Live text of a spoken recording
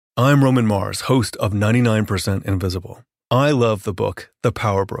I'm Roman Mars, host of 99% Invisible. I love the book, The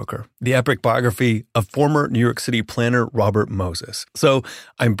Power Broker, the epic biography of former New York City planner Robert Moses. So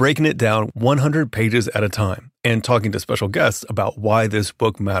I'm breaking it down 100 pages at a time and talking to special guests about why this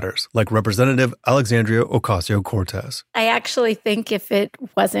book matters, like Representative Alexandria Ocasio-Cortez. I actually think if it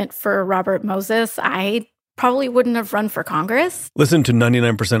wasn't for Robert Moses, I probably wouldn't have run for Congress. Listen to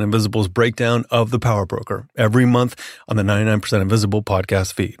 99% Invisible's breakdown of The Power Broker every month on the 99% Invisible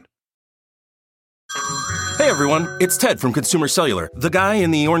podcast feed. Hey everyone, it's Ted from Consumer Cellular, the guy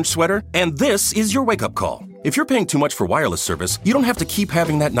in the orange sweater, and this is your wake-up call. If you're paying too much for wireless service, you don't have to keep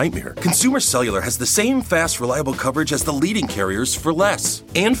having that nightmare. Consumer Cellular has the same fast, reliable coverage as the leading carriers for less.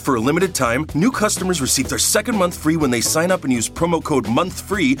 And for a limited time, new customers receive their second month free when they sign up and use promo code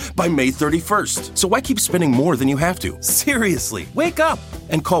MONTHFREE by May 31st. So why keep spending more than you have to? Seriously, wake up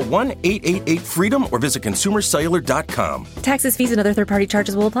and call 1-888-FREEDOM or visit consumercellular.com. Taxes, fees, and other third-party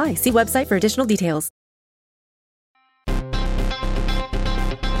charges will apply. See website for additional details.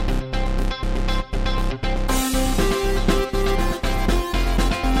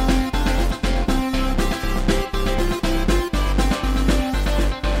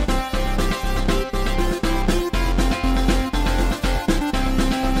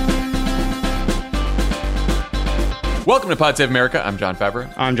 Welcome to Pod Save America. I'm John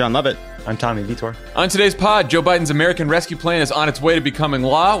Favreau. I'm John Lovett. I'm Tommy Vitor. On today's pod, Joe Biden's American Rescue Plan is on its way to becoming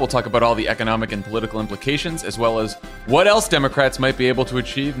law. We'll talk about all the economic and political implications, as well as what else Democrats might be able to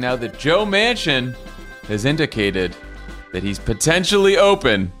achieve now that Joe Manchin has indicated that he's potentially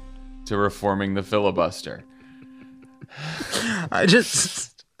open to reforming the filibuster.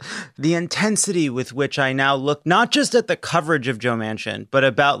 The intensity with which I now look, not just at the coverage of Joe Manchin, but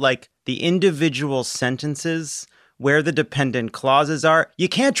about like the individual sentences where the dependent clauses are. You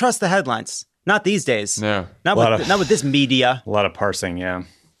can't trust the headlines. Not these days. No. Not with this media. A lot of parsing, yeah.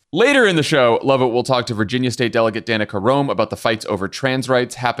 Later in the show, Lovett will talk to Virginia State Delegate Danica Roem about the fights over trans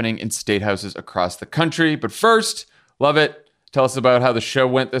rights happening in state houses across the country. But first, Lovett, tell us about how the show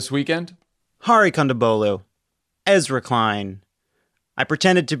went this weekend. Hari Kondabolu, Ezra Klein. I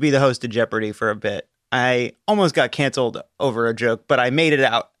pretended to be the host of Jeopardy for a bit. I almost got canceled over a joke, but I made it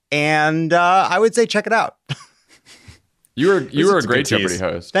out. And I would say check it out. You were a great Jeopardy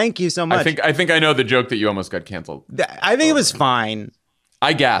host. Thank you so much. I think I know the joke that you almost got canceled. I think it was fine.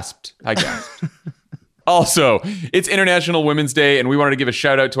 I gasped. Also, it's International Women's Day, and we wanted to give a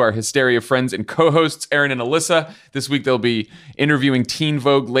shout out to our Hysteria friends and co-hosts, Aaron and Alyssa. This week, they'll be interviewing Teen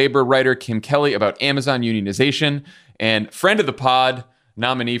Vogue labor writer Kim Kelly about Amazon unionization, and friend of the pod,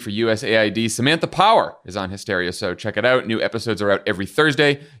 nominee for USAID, Samantha Power, is on Hysteria, so check it out. New episodes are out every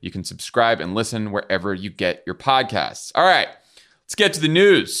Thursday. You can subscribe and listen wherever you get your podcasts. All right, let's get to the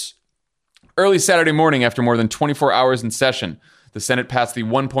news. Early Saturday morning, after more than 24 hours in session, the Senate passed the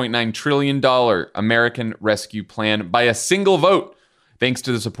 $1.9 trillion American Rescue Plan by a single vote, thanks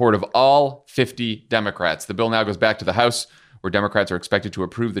to the support of all 50 Democrats. The bill now goes back to the House, where Democrats are expected to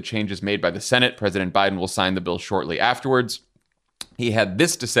approve the changes made by the Senate. President Biden will sign the bill shortly afterwards. He had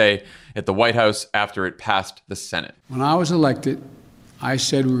this to say at the White House after it passed the Senate. When I was elected, I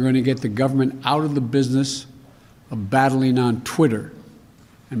said we were going to get the government out of the business of battling on Twitter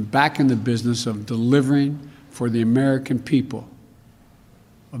and back in the business of delivering for the American people,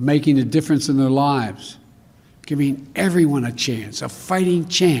 of making a difference in their lives, giving everyone a chance, a fighting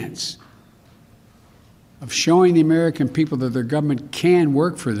chance, of showing the American people that their government can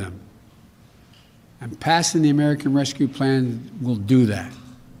work for them. And passing the American Rescue Plan will do that.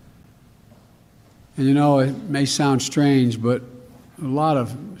 And you know, it may sound strange, but a lot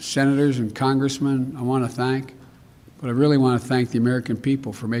of senators and congressmen I want to thank, but I really want to thank the American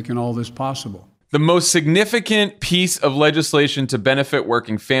people for making all this possible. The most significant piece of legislation to benefit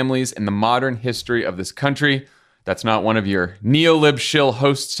working families in the modern history of this country. That's not one of your neo-lib shill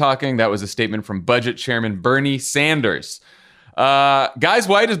hosts talking. That was a statement from Budget Chairman Bernie Sanders. Guys,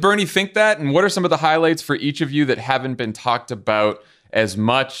 why does Bernie think that? And what are some of the highlights for each of you that haven't been talked about as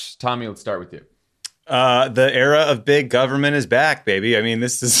much? Tommy, let's start with you. The era of big government is back, baby. I mean,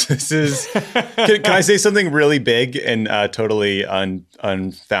 this is. Can I say something really big and totally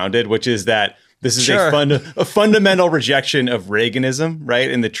unfounded, which is that this is a fundamental rejection of Reaganism, right?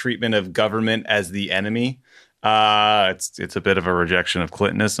 And the treatment of government as the enemy. It's a bit of a rejection of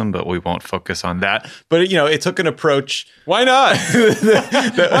Clintonism, but we won't focus on that. But, you know, it took an approach. Why not?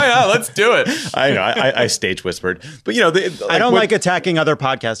 Why not? Let's do it. I know. I stage whispered. But, you know, I don't like attacking other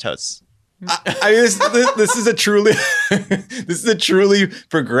podcast hosts. This is a truly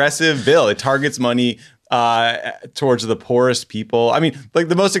progressive bill. It targets money towards the poorest people. I mean, like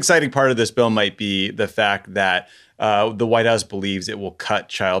the most exciting part of this bill might be the fact that The White House believes it will cut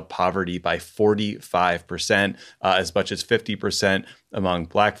child poverty by 45%, as much as 50% among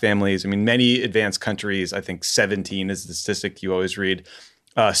Black families. I mean, many advanced countries, I think 17 is the statistic you always read,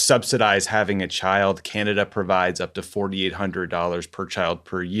 subsidize having a child. Canada provides up to $4,800 per child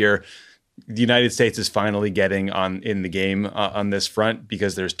per year. The United States is finally getting in the game on this front,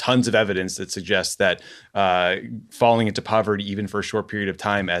 because there's tons of evidence that suggests that falling into poverty, even for a short period of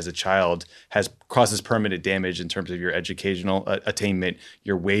time as a child, causes permanent damage in terms of your educational attainment,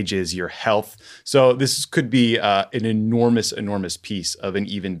 your wages, your health. So this could be an enormous piece of an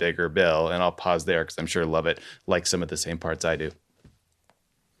even bigger bill. And I'll pause there because I'm sure Love It likes some of the same parts I do.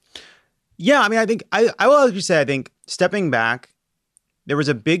 Yeah, I mean, I think I will actually say, I think stepping back, there was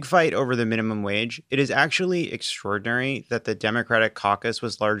a big fight over the minimum wage. It is actually extraordinary that the Democratic caucus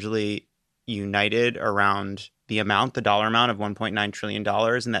was largely united around the dollar amount of $1.9 trillion,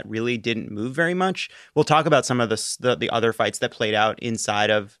 and that really didn't move very much. We'll talk about some of the other fights that played out inside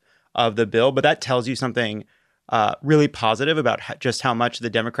of the bill, but that tells you something really positive about just how much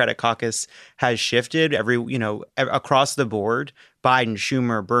the Democratic caucus has shifted. Across the board, Biden,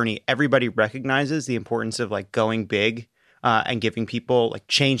 Schumer, Bernie, everybody recognizes the importance of like going big and giving people like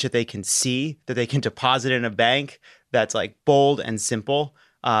change that they can see, that they can deposit in a bank that's like bold and simple,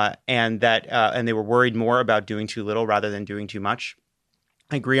 and they were worried more about doing too little rather than doing too much.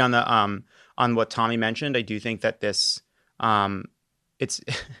 I agree on what Tommy mentioned. I do think that this it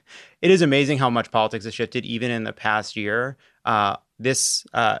is amazing how much politics has shifted even in the past year. The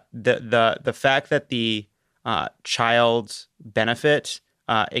fact that the child benefit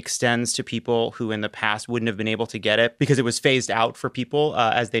extends to people who in the past wouldn't have been able to get it because it was phased out for people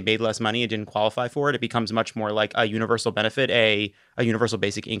as they made less money and didn't qualify for it. It becomes much more like a universal benefit, a universal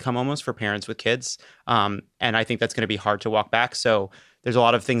basic income almost for parents with kids. And I think that's going to be hard to walk back. So there's a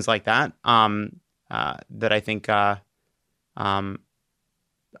lot of things like that that I think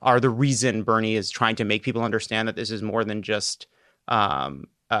are the reason Bernie is trying to make people understand that this is more than just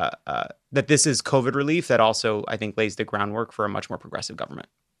that this is COVID relief. That also, I think, lays the groundwork for a much more progressive government.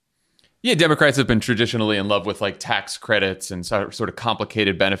 Yeah, Democrats have been traditionally in love with like tax credits and sort of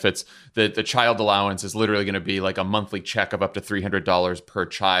complicated benefits. The child allowance is literally going to be like a monthly check of up to $300 per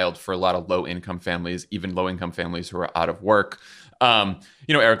child for a lot of low-income families, even low-income families who are out of work.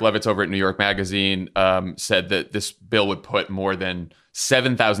 Eric Levitz over at New York Magazine said that this bill would put more than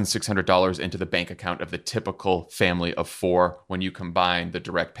 $7,600 into the bank account of the typical family of four when you combine the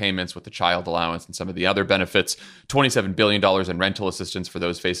direct payments with the child allowance and some of the other benefits. $27 billion in rental assistance for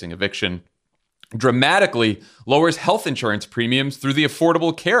those facing eviction. Dramatically lowers health insurance premiums through the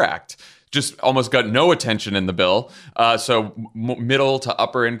Affordable Care Act. Just almost got no attention in the bill. So middle to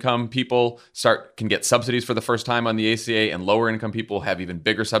upper income people can get subsidies for the first time on the ACA, and lower income people have even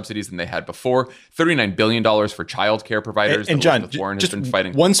bigger subsidies than they had before. $39 billion for childcare providers. And John, just been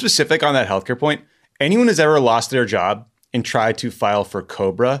fighting. One specific on that healthcare point. Anyone who's ever lost their job and tried to file for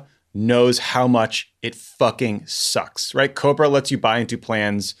COBRA knows how much it fucking sucks, right? COBRA lets you buy into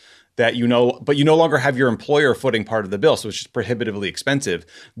plans that but you no longer have your employer footing part of the bill, so it's just prohibitively expensive.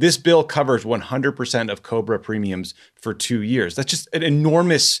 This bill covers 100% of COBRA premiums for 2 years. That's just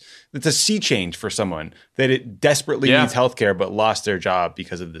it's a sea change for someone that it desperately needs healthcare but lost their job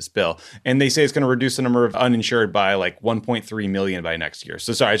because of this bill. And they say it's going to reduce the number of uninsured by like 1.3 million by next year.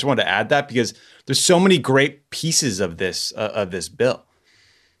 So sorry, I just wanted to add that because there's so many great pieces of this bill.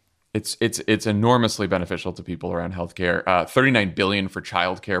 It's enormously beneficial to people around healthcare. $39 billion for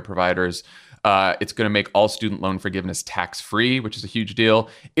childcare providers. It's going to make all student loan forgiveness tax-free, which is a huge deal.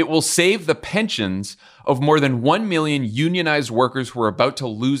 It will save the pensions of more than 1 million unionized workers who are about to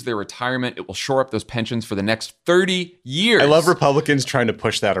lose their retirement. It will shore up those pensions for the next 30 years. I love Republicans trying to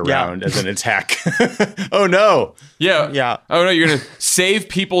push that around as an attack. Oh, no. Yeah. Oh, no, you're going to save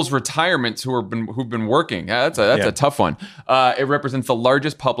people's retirements who've been working. That's a tough one. It represents the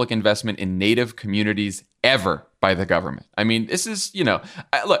largest public investment in Native communities ever by the government. I mean, this is,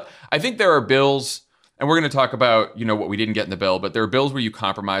 look, I think there are bills, and we're going to talk about, what we didn't get in the bill, but there are bills where you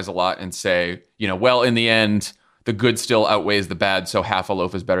compromise a lot and say, well, in the end, the good still outweighs the bad, so half a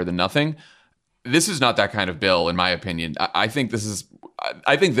loaf is better than nothing. This is not that kind of bill, in my opinion. I think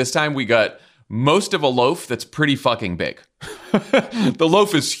this time we got most of a loaf that's pretty fucking big. The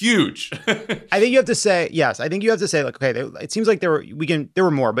loaf is huge. I think you have to say, like, okay, it seems like there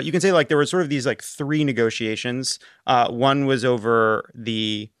were more, but you can say like there were sort of these like three negotiations. One was over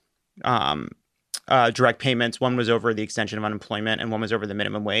the direct payments, one was over the extension of unemployment, and one was over the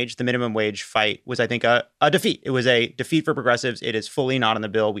minimum wage. The minimum wage fight was, I think, a defeat. It was a defeat for progressives. It is fully not in the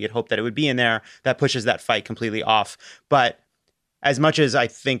bill. We had hoped that it would be in there. That pushes that fight completely off. But as much as I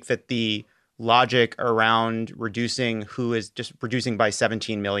think that the logic around reducing by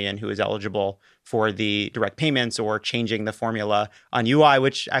 17 million who is eligible for the direct payments, or changing the formula on UI,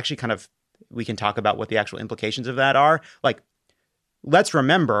 which actually kind of, we can talk about what the actual implications of that are. Like, let's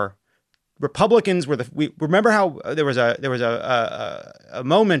remember, Republicans were remember how there was a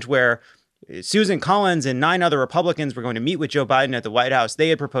moment where Susan Collins and 9 other Republicans were going to meet with Joe Biden at the White House. They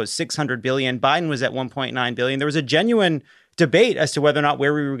had proposed $600 billion. Biden was at $1.9 billion. There was a genuine debate as to whether or not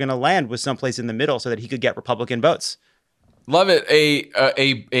where we were going to land was someplace in the middle so that he could get Republican votes. Love it.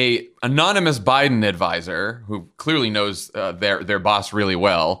 A anonymous Biden advisor who clearly knows their boss really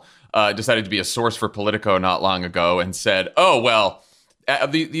well decided to be a source for Politico not long ago and said, "Oh well,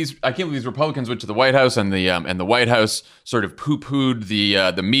 these I can't believe these Republicans went to the White House and the White House sort of poo-pooed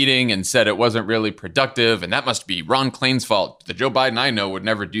the meeting and said it wasn't really productive, and that must be Ron Klain's fault. The Joe Biden I know would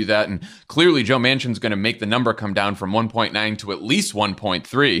never do that, and clearly Joe Manchin's going to make the number come down from 1.9 to at least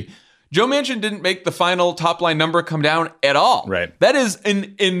 1.3." Joe Manchin didn't make the final top line number come down at all. Right. That is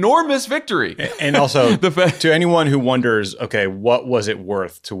an enormous victory. And also, to anyone who wonders, okay, what was it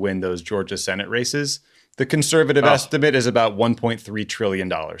worth to win those Georgia Senate races? The conservative estimate is about $1.3 trillion,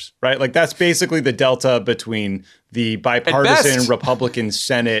 right? Like, that's basically the delta between the bipartisan Republican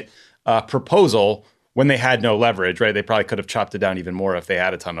Senate proposal when they had no leverage, right? They probably could have chopped it down even more if they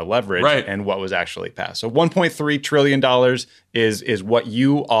had a ton of leverage, right, and what was actually passed. So $1.3 trillion is what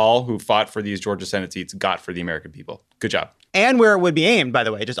you all who fought for these Georgia Senate seats got for the American people. Good job. And where it would be aimed, by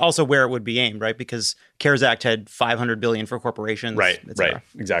the way, just also where it would be aimed, right? Because CARES Act had $500 billion for corporations. Right,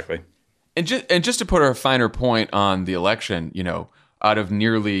 exactly. And just to put a finer point on the election, you know, out of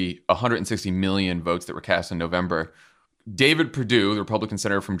nearly 160 million votes that were cast in November, David Perdue, the Republican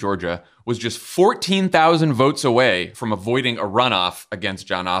senator from Georgia, was just 14,000 votes away from avoiding a runoff against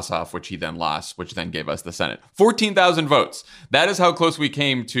Jon Ossoff, which he then lost, which then gave us the Senate. 14,000 votes. That is how close we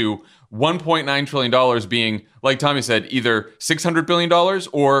came to $1.9 trillion being, like Tommy said, either $600 billion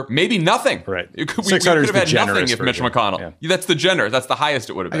or maybe nothing. Right. We could have had nothing if Mitch McConnell. Yeah. That's the generous. That's the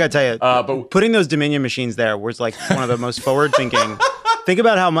highest it would have been. I got to tell you, but putting those Dominion machines there was like one of the most forward-thinking. Think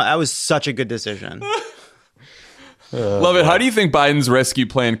about how that was such a good decision. Love it. How do you think Biden's rescue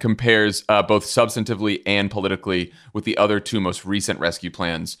plan compares both substantively and politically with the other two most recent rescue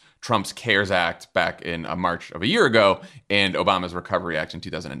plans, Trump's CARES Act back in March of a year ago and Obama's Recovery Act in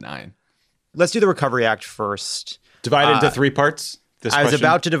 2009? Let's do the Recovery Act first. Divide into 3 parts. I was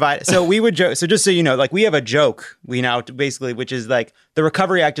about to divide. So we would joke. So just so you know, like, we have a joke we now basically, which is like the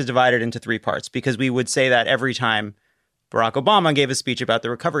Recovery Act is divided into 3 parts, because we would say that every time Barack Obama gave a speech about the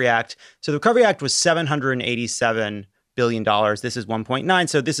Recovery Act. So the Recovery Act was $787 billion. This is 1.9.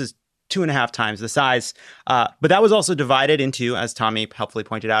 So this is 2.5 times the size. But that was also divided into, as Tommy helpfully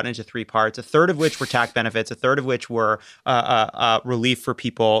pointed out, into 3 parts, a third of which were tax benefits, a third of which were relief for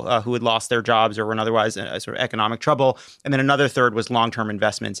people who had lost their jobs or were in otherwise sort of economic trouble. And then another third was long-term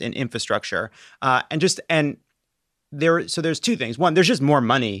investments in infrastructure. So there's 2 things. One, there's just more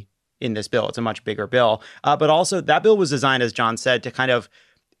money in this bill. It's a much bigger bill. But also that bill was designed, as John said, to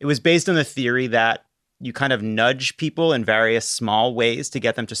it was based on the theory that you kind of nudge people in various small ways to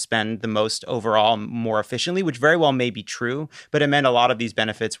get them to spend the most overall more efficiently, which very well may be true, but it meant a lot of these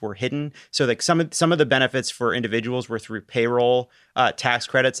benefits were hidden. So like some of the benefits for individuals were through payroll tax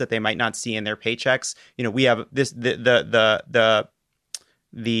credits that they might not see in their paychecks. You know, we have this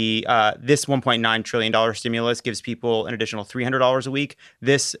this $1.9 trillion stimulus gives people an additional $300 a week.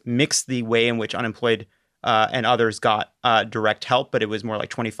 This mixed the way in which unemployed and others got direct help, but it was more like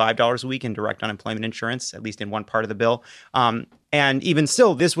 $25 a week in direct unemployment insurance, at least in one part of the bill. And even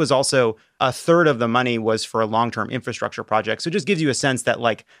still, this was also a third of the money was for a long-term infrastructure project. So it just gives you a sense that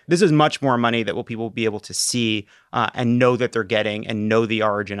like this is much more money that people will be able to see and know that they're getting and know the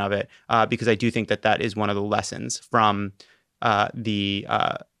origin of it, because I do think that is one of the lessons from the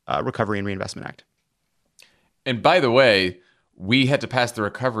Recovery and Reinvestment Act. And by the way, we had to pass the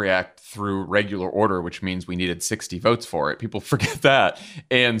Recovery Act through regular order, which means we needed 60 votes for it. People forget that.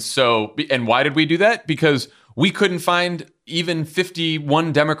 And why did we do that? Because we couldn't find even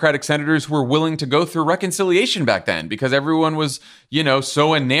 51 Democratic senators who were willing to go through reconciliation back then, because everyone was,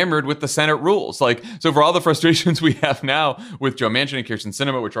 so enamored with the Senate rules. Like, so for all the frustrations we have now with Joe Manchin and Kyrsten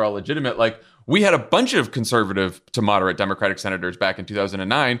Sinema, which are all legitimate, like, we had a bunch of conservative to moderate Democratic senators back in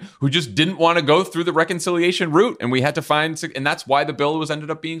 2009 who just didn't want to go through the reconciliation route. And we had to and that's why the bill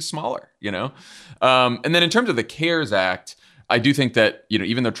ended up being smaller, And then in terms of the CARES Act, I do think that,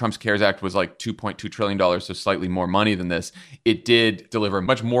 even though Trump's CARES Act was like $2.2 trillion, so slightly more money than this, it did deliver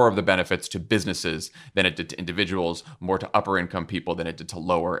much more of the benefits to businesses than it did to individuals, more to upper income people than it did to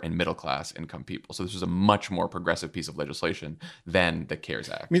lower and middle class income people. So this was a much more progressive piece of legislation than the CARES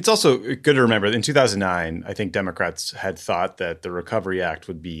Act. I mean, it's also good to remember that in 2009, I think Democrats had thought that the Recovery Act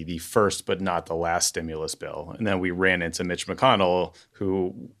would be the first but not the last stimulus bill. And then we ran into Mitch McConnell,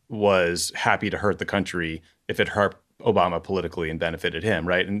 who was happy to hurt the country if it hurt Obama politically and benefited him,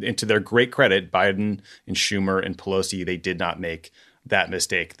 right? And to their great credit, Biden and Schumer and Pelosi, they did not make that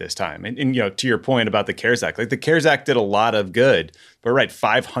mistake this time. And to your point about the CARES Act, like the CARES Act did a lot of good, but right,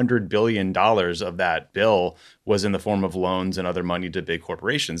 $500 billion of that bill was in the form of loans and other money to big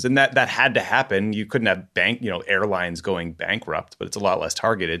corporations. And that had to happen. You couldn't have airlines going bankrupt, but it's a lot less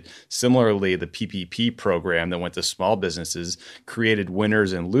targeted. Similarly, the PPP program that went to small businesses created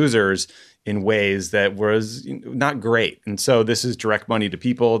winners and losers in ways that was not great. And so this is direct money to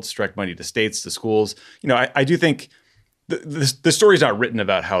people, it's direct money to states, to schools. I do think the story's not written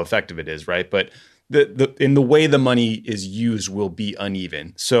about how effective it is, right? But in the way the money is used will be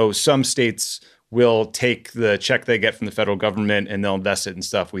uneven. So some states will take the check they get from the federal government and they'll invest it in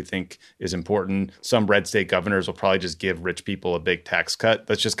stuff we think is important. Some red state governors will probably just give rich people a big tax cut.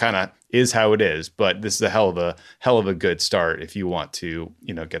 That's just kind of is how it is. But this is a hell of a good start if you want to,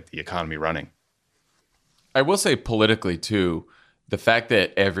 get the economy running. I will say politically too, the fact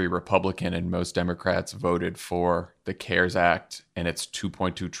that every Republican and most Democrats voted for the CARES Act and its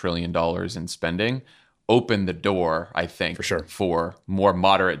 $2.2 trillion in spending opened the door, I think, for sure, for more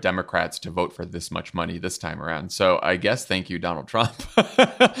moderate Democrats to vote for this much money this time around. So I guess thank you, Donald Trump,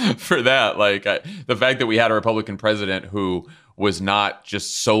 for that. The fact that we had a Republican president who was not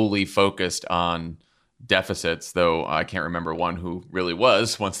just solely focused on deficits, though I can't remember one who really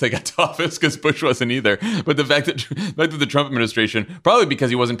was once they got to office, because Bush wasn't either. But the fact that the Trump administration, probably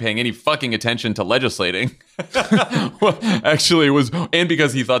because he wasn't paying any fucking attention to legislating, well, actually was, and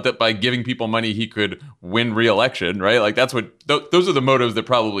because he thought that by giving people money he could win re-election, right? Like that's what those are the motives that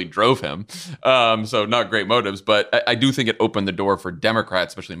probably drove him. So not great motives, but I do think it opened the door for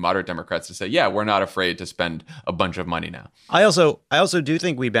Democrats, especially moderate Democrats, to say, yeah, we're not afraid to spend a bunch of money now. I also do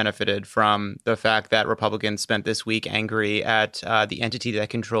think we benefited from the fact that Republicans spent this week angry at the entity that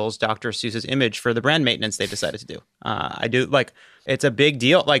controls Dr. Seuss's image for the brand maintenance they decided to do. I do it's a big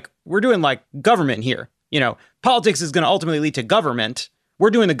deal. We're doing government here. Politics is going to ultimately lead to government. We're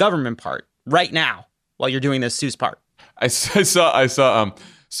doing the government part right now while you're doing the Seuss part. I saw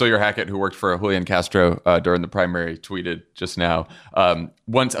Sawyer Hackett, who worked for Julian Castro during the primary, tweeted just now,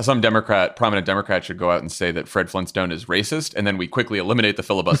 once some prominent Democrat should go out and say that Fred Flintstone is racist, and then we quickly eliminate the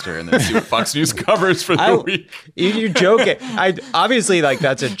filibuster and then see what Fox News covers for the week. You're joking. Obviously,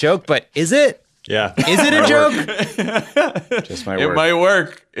 that's a joke, but is it? Yeah. Is it a joke? Just might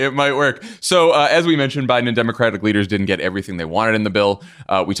work. It might work. So as we mentioned, Biden and Democratic leaders didn't get everything they wanted in the bill.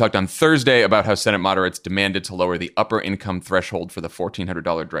 We talked on Thursday about how Senate moderates demanded to lower the upper income threshold for the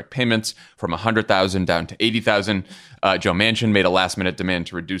 $1,400 direct payments from $100,000 down to $80,000. Joe Manchin made a last-minute demand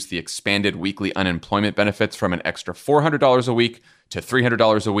to reduce the expanded weekly unemployment benefits from an extra $400 a week to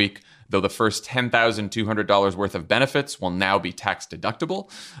 $300 a week, though the first $10,200 worth of benefits will now be tax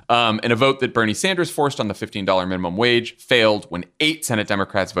deductible. In a vote that Bernie Sanders forced on the $15 minimum wage failed when 8 Senate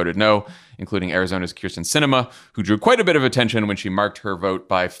Democrats voted no, including Arizona's Kyrsten Sinema, who drew quite a bit of attention when she marked her vote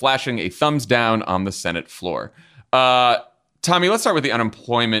by flashing a thumbs down on the Senate floor. Tommy, let's start with the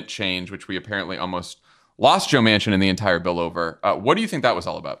unemployment change, which we apparently almost lost Joe Manchin and the entire bill over. What do you think that was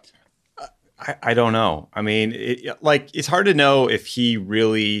all about? I don't know. I mean, it's hard to know if he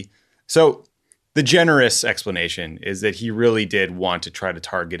really... So the generous explanation is that he really did want to try to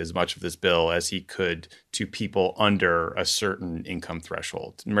target as much of this bill as he could to people under a certain income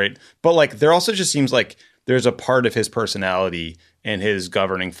threshold, right? But there also just seems like there's a part of his personality and his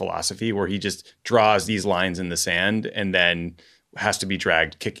governing philosophy where he just draws these lines in the sand and then has to be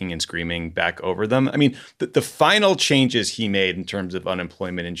dragged kicking and screaming back over them. I mean, the final changes he made in terms of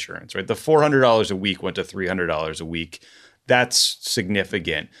unemployment insurance, right? The $400 a week went to $300 a week. That's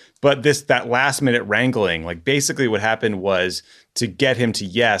significant. But that last minute wrangling, basically what happened was to get him to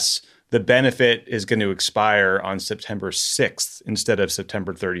yes, the benefit is going to expire on September 6th instead of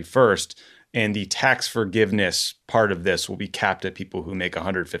September 31st. And the tax forgiveness part of this will be capped at people who make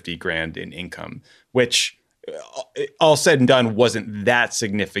 $150,000 in income, which all said and done wasn't that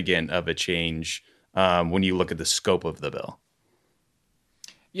significant of a change when you look at the scope of the bill.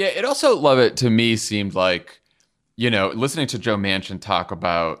 Yeah, it also, Lovett, to me seemed like listening to Joe Manchin talk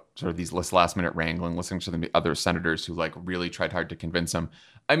about sort of these last minute wrangling, listening to the other senators who like really tried hard to convince him.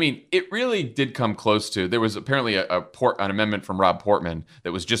 I mean, it really did come close to, there was apparently an amendment from Rob Portman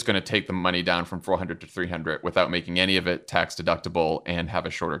that was just going to take the money down from $400 to $300 without making any of it tax deductible and have a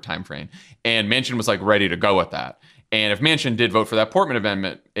shorter time frame. And Manchin was like ready to go with that. And if Manchin did vote for that Portman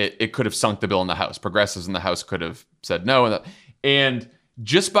amendment, it could have sunk the bill in the House. Progressives in the House could have said no. And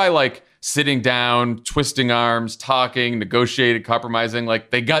just by like sitting down, twisting arms, talking, negotiating, compromising,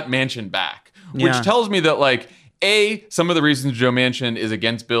 like they got Manchin back, which tells me that like, some of the reasons Joe Manchin is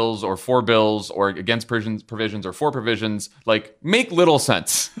against bills or for bills or against provisions or for provisions, like make little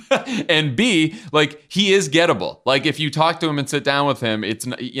sense. And B, like he is gettable. Like if you talk to him and sit down with him, it's,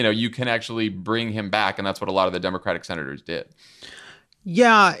 you can actually bring him back. And that's what a lot of the Democratic senators did.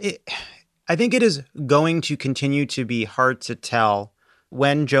 Yeah, I think it is going to continue to be hard to tell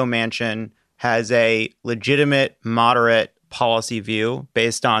when Joe Manchin has a legitimate, moderate policy view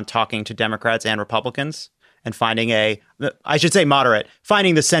based on talking to Democrats and Republicans and finding moderate,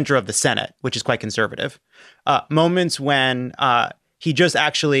 finding the center of the Senate, which is quite conservative. Moments when he just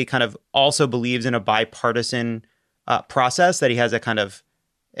actually kind of also believes in a bipartisan process, that he has a kind of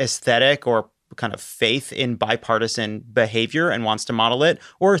aesthetic or kind of faith in bipartisan behavior and wants to model it.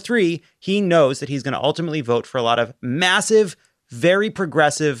 Or 3, he knows that he's going to ultimately vote for a lot of massive, very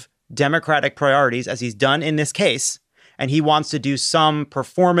progressive Democratic priorities, as he's done in this case. And he wants to do some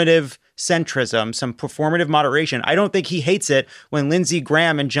performative centrism, some performative moderation. I don't think he hates it when Lindsey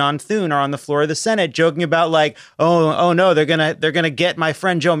Graham and John Thune are on the floor of the Senate joking about like, oh no, they're gonna get my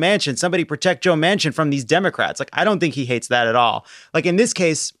friend Joe Manchin. Somebody protect Joe Manchin from these Democrats. Like, I don't think he hates that at all. Like in this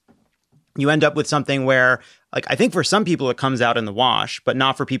case, you end up with something where, like, I think for some people it comes out in the wash, but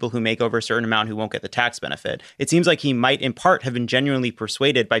not for people who make over a certain amount who won't get the tax benefit. It seems like he might in part have been genuinely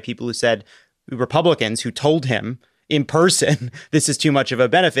persuaded by people who said, Republicans who told him in person, this is too much of a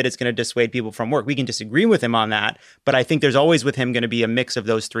benefit, it's going to dissuade people from work. We can disagree with him on that, but I think there's always with him going to be a mix of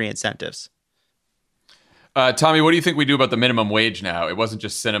those 3 incentives. Tommy, what do you think we do about the minimum wage now? It wasn't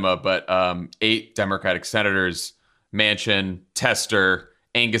just Sinema, but 8 Democratic senators, Manchin, Tester,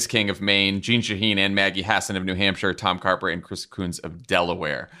 Angus King of Maine, Jeanne Shaheen and Maggie Hassan of New Hampshire, Tom Carper and Chris Coons of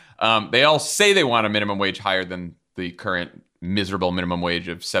Delaware. They all say they want a minimum wage higher than the current miserable minimum wage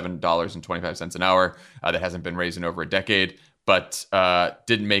of $7.25 an hour that hasn't been raised in over a decade, but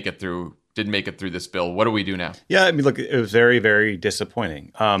didn't make it through this bill. What do we do now? Yeah, I mean, look, it was very, very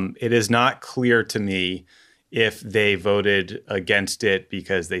disappointing. It is not clear to me if they voted against it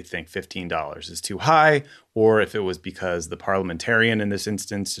because they think $15 is too high, or if it was because the parliamentarian in this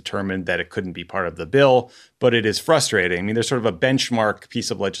instance determined that it couldn't be part of the bill. But it is frustrating. I mean, there's sort of a benchmark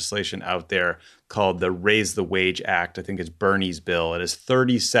piece of legislation out there called the Raise the Wage Act. I think it's Bernie's bill. It has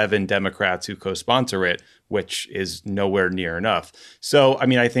 37 Democrats who co-sponsor it, which is nowhere near enough. So, I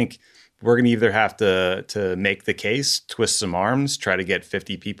mean, I think we're going to either have to make the case, twist some arms, try to get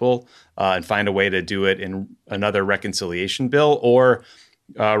 50 people and find a way to do it in another reconciliation bill, or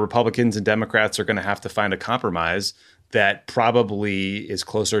Republicans and Democrats are going to have to find a compromise that probably is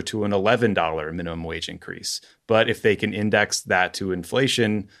closer to an $11 minimum wage increase. But if they can index that to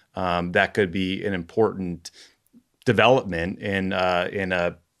inflation, that could be an important development in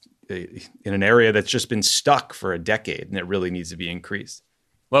an area that's just been stuck for a decade, and it really needs to be increased.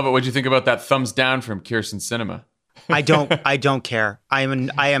 Love it. What'd you think about that thumbs down from Kyrsten Sinema? I don't care.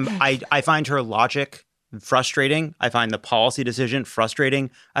 I find her logic frustrating. I find the policy decision frustrating.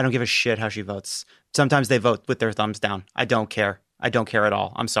 I don't give a shit how she votes. Sometimes they vote with their thumbs down. I don't care. I don't care at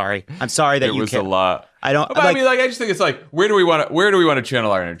all. I'm sorry. I'm sorry that you care. It was a lot. I don't. But I mean, I just think it's like, where do we want to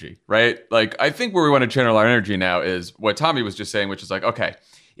channel our energy, right? Like, I think where we want to channel our energy now is what Tommy was just saying, which is like, okay,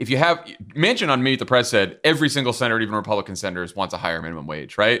 if you have Manchin on Meet the Press said every single senator, even Republican senators, wants a higher minimum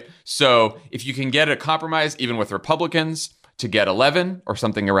wage, right? So if you can get a compromise, even with Republicans, to get 11 or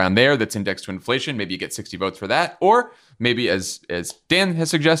something around there that's indexed to inflation, maybe you get 60 votes for that. Or maybe, as Dan has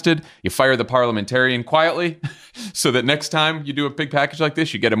suggested, you fire the parliamentarian quietly so that next time you do a big package like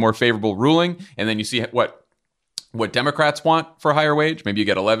this, you get a more favorable ruling, and then you see what Democrats want for a higher wage. Maybe you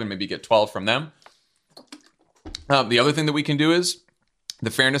get 11, maybe you get 12 from them. The other thing that we can do is the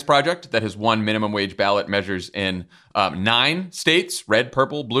Fairness Project, that has won minimum wage ballot measures in 9 states, red,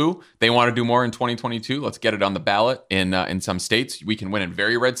 purple, blue. They want to do more in 2022. Let's get it on the ballot in some states. We can win in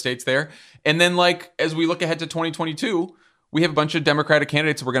very red states there. And then, like, as we look ahead to 2022, we have a bunch of Democratic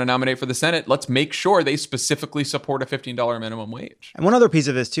candidates we're going to nominate for the Senate. Let's make sure they specifically support a $15 minimum wage. And one other piece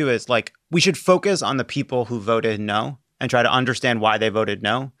of this, too, is, like, we should focus on the people who voted no and try to understand why they voted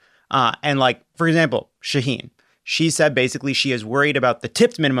no. And, like, for example, Shaheen. She said basically she is worried about the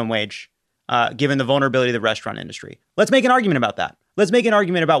tipped minimum wage given the vulnerability of the restaurant industry. Let's make an argument about that. Let's make an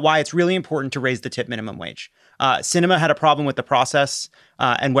argument about why it's really important to raise the tip minimum wage. Sinema had a problem with the process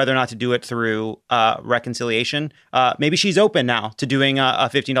and whether or not to do it through reconciliation. Maybe she's open now to doing a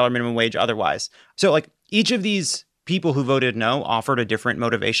 $15 minimum wage otherwise. So like each of these people who voted no offered a different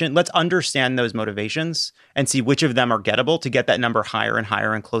motivation. Let's understand those motivations and see which of them are gettable to get that number higher and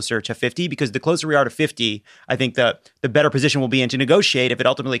higher and closer to 50. Because the closer we are to 50, I think the better position we'll be in to negotiate if it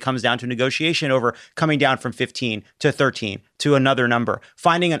ultimately comes down to negotiation over coming down from 15 to 13 to another number,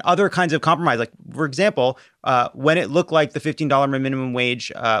 finding other kinds of compromise. Like, for example, when it looked like the $15 minimum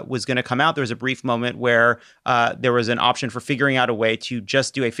wage was going to come out, there was a brief moment where there was an option for figuring out a way to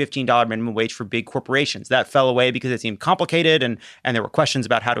just do a $15 minimum wage for big corporations. That fell away because it seemed complicated and there were questions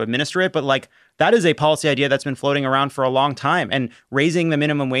about how to administer it. But like, that is a policy idea that's been floating around for a long time. And raising the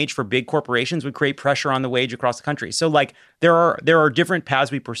minimum wage for big corporations would create pressure on the wage across the country. So like, there are different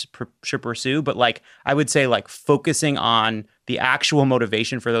paths we should pursue. But like, I would say like focusing on the actual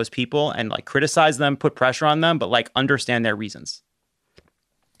motivation for those people and like criticize them, put pressure on them, but like understand their reasons.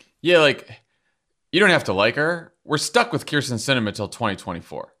 Yeah, like you don't have to like her. We're stuck with Kyrsten Sinema till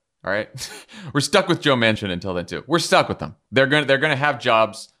 2024. All right, we're stuck with Joe Manchin until then too. We're stuck with them. They're gonna have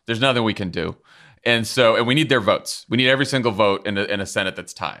jobs. There's nothing we can do, and we need their votes. We need every single vote in a Senate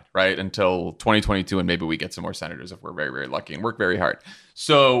that's tied, right, until 2022, and maybe we get some more senators if we're very, very lucky and work very hard.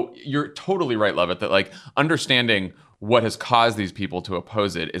 So you're totally right, Lovett, that like understanding what has caused these people to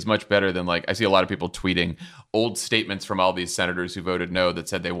oppose it is much better than like I see a lot of people tweeting old statements from all these senators who voted no that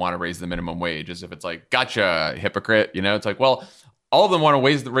said they want to raise the minimum wage, as if it's like, gotcha, hypocrite. You know, it's like, well, all of them want to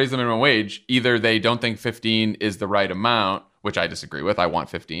raise the minimum wage. Either they don't think 15 is the right amount, which I disagree with. I want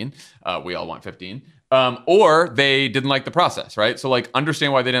 15. We all want 15. Or they didn't like the process, right? So like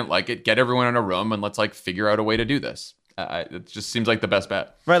understand why they didn't like it, get everyone in a room, and let's like figure out a way to do this. It just seems like the best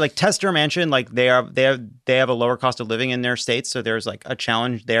bet. Right, like Tester Manchin, like they have a lower cost of living in their states, so there's like a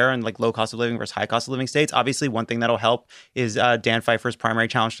challenge there, and like low cost of living versus high cost of living states. Obviously, one thing that'll help is Dan Pfeiffer's primary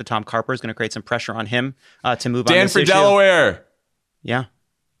challenge to Tom Carper is going to create some pressure on him to move on. Dan this for issue. Delaware. Yeah,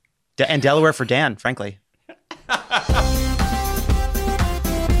 and Delaware for Dan, frankly.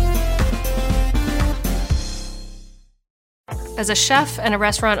 As a chef and a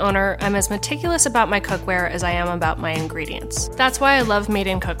restaurant owner, I'm as meticulous about my cookware as I am about my ingredients. That's why I love Made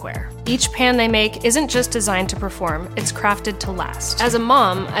in Cookware. Each pan they make isn't just designed to perform, it's crafted to last. As a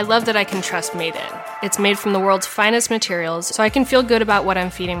mom, I love that I can trust Made in. It's made from the world's finest materials, so I can feel good about what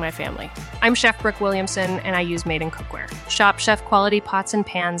I'm feeding my family. I'm Chef Brooke Williamson, and I use Made in Cookware. Shop chef quality pots and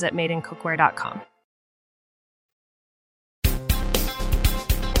pans at madeincookware.com.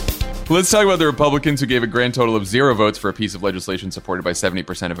 Let's talk about the Republicans who gave a grand total of 0 votes for a piece of legislation supported by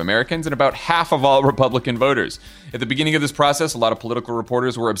 70% of Americans and about half of all Republican voters. At the beginning of this process, a lot of political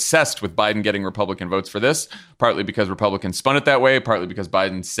reporters were obsessed with Biden getting Republican votes for this, partly because Republicans spun it that way, partly because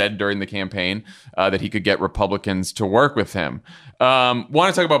Biden said during the campaign that he could get Republicans to work with him. Want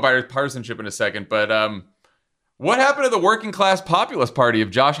to talk about bipartisanship in a second, but what happened to the working class populist party of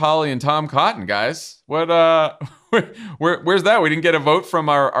Josh Hawley and Tom Cotton, guys? Where's that? We didn't get a vote from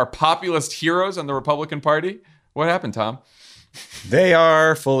our populist heroes on the Republican Party. What happened, Tom? They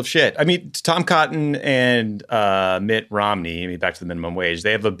are full of shit. I mean, Tom Cotton and Mitt Romney, back to the minimum wage,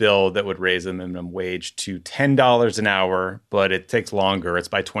 they have a bill that would raise the minimum wage to $10 an hour, but it takes longer. It's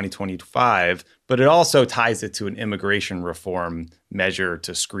by 2025. But it also ties it to an immigration reform measure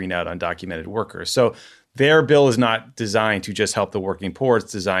to screen out undocumented workers. So their bill is not designed to just help the working poor.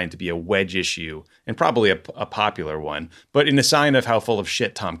 It's designed to be a wedge issue and probably a popular one. But in a sign of how full of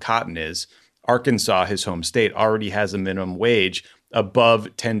shit Tom Cotton is, Arkansas, his home state, already has a minimum wage above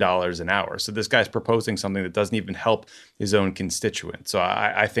 $10 an hour. So this guy's proposing something that doesn't even help his own constituents. So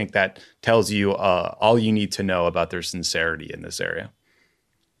I think that tells you all you need to know about their sincerity in this area.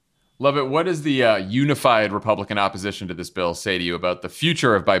 Love it. What does the unified Republican opposition to this bill say to you about the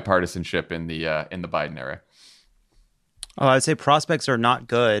future of bipartisanship in the Biden era? Oh, I'd say prospects are not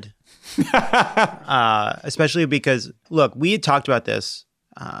good, especially because, look, we had talked about this.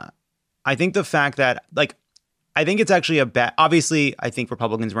 I think the fact that, like, I think it's actually obviously, I think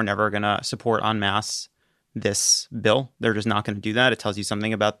Republicans were never going to support en masse this bill. They're just not going to do that. It tells you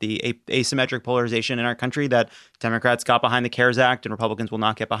something about the asymmetric polarization in our country that Democrats got behind the CARES Act and Republicans will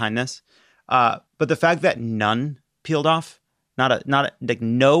not get behind this. But the fact that none peeled off,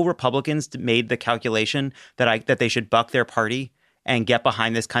 no Republicans made the calculation that they should buck their party and get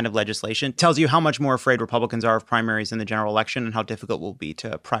behind this kind of legislation tells you how much more afraid Republicans are of primaries in the general election and how difficult it will be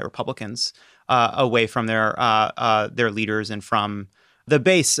to pry Republicans away from their leaders and from the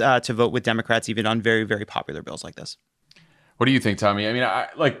base to vote with Democrats, even on very, very popular bills like this. What do you think, Tommy? I mean,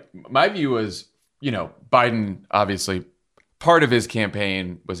 my view was, Biden, obviously, part of his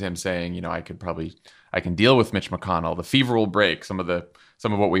campaign was him saying, I can deal with Mitch McConnell. The fever will break. Some of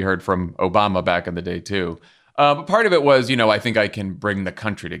what we heard from Obama back in the day too. But part of it was, I think I can bring the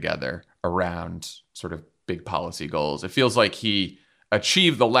country together around sort of big policy goals. It feels like he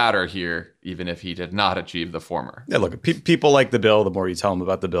achieved the latter here, even if he did not achieve the former. Yeah, look, people like the bill. The more you tell them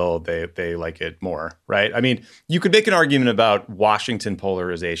about the bill, they like it more, right? I mean, you could make an argument about Washington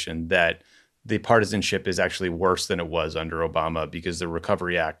polarization that the partisanship is actually worse than it was under Obama because the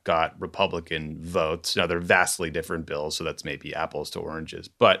Recovery Act got Republican votes. Now, they're vastly different bills, so that's maybe apples to oranges.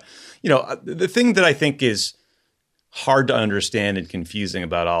 But, the thing that I think is hard to understand and confusing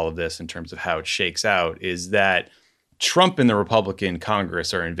about all of this in terms of how it shakes out is that Trump and the Republican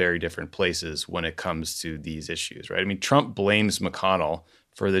Congress are in very different places when it comes to these issues, right? I mean, Trump blames McConnell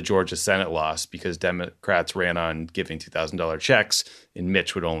for the Georgia Senate loss because Democrats ran on giving $2,000 checks and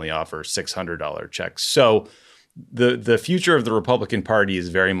Mitch would only offer $600 checks. So the future of the Republican Party is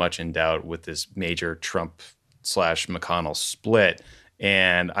very much in doubt with this major Trump/McConnell split.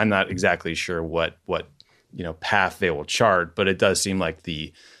 And I'm not exactly sure what path they will chart, but it does seem like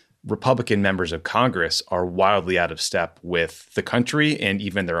the Republican members of Congress are wildly out of step with the country and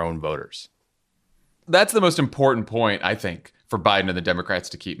even their own voters. That's the most important point, I think, for Biden and the Democrats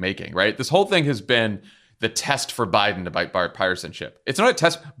to keep making, right? This whole thing has been the test for Biden to fight partisanship. It's not a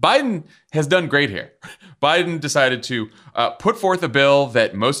test. Biden has done great here. Biden decided to put forth a bill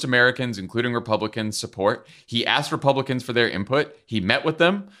that most Americans, including Republicans, support. He asked Republicans for their input. He met with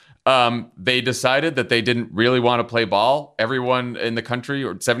them. They decided that they didn't really want to play ball. Everyone in the country,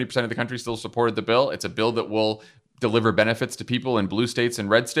 or 70% of the country, still supported the bill. It's a bill that will deliver benefits to people in blue states and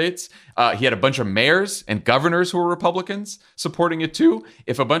red states. He had a bunch of mayors and governors who were Republicans supporting it too.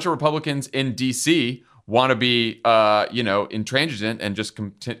 If a bunch of Republicans in D.C. want to be, intransigent and just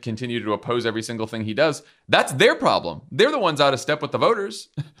continue to oppose every single thing he does, that's their problem. They're the ones out of step with the voters.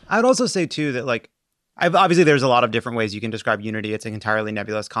 I would also say too that obviously there's a lot of different ways you can describe unity. It's an entirely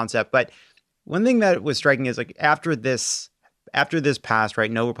nebulous concept. But one thing that was striking is after this passed,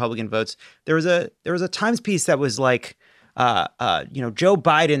 right, no Republican votes, there was a Times piece that was Joe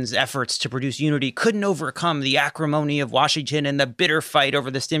Biden's efforts to produce unity couldn't overcome the acrimony of Washington and the bitter fight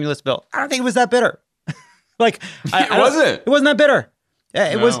over the stimulus bill. I don't think it was that bitter. It wasn't that bitter.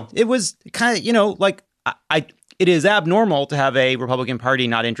 It was kind of, it is abnormal to have a Republican Party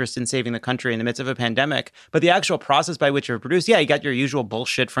not interested in saving the country in the midst of a pandemic. But the actual process by which it was produced, you got your usual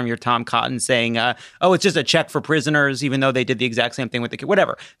bullshit from your Tom Cotton saying, it's just a check for prisoners, even though they did the exact same thing with the kid,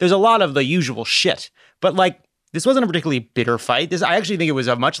 whatever. There's a lot of the usual shit. But this wasn't a particularly bitter fight. I actually think it was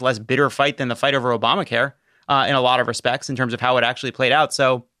a much less bitter fight than the fight over Obamacare in a lot of respects in terms of how it actually played out.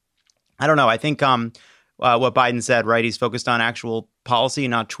 So I don't know. I think what Biden said, right, he's focused on actual policy,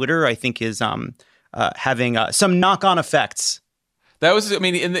 not Twitter, I think is having some knock-on effects. That was, in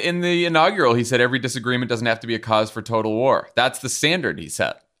the inaugural, he said every disagreement doesn't have to be a cause for total war. That's the standard he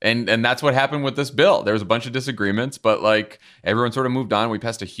set. And that's what happened with this bill. There was a bunch of disagreements, but everyone sort of moved on. We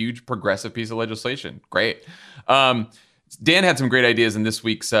passed a huge progressive piece of legislation. Great. Dan had some great ideas in this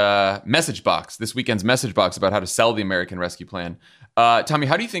week's message box, this weekend's message box about how to sell the American Rescue Plan. Tommy,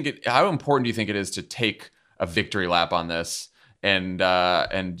 how important do you think it is to take a victory lap on this? And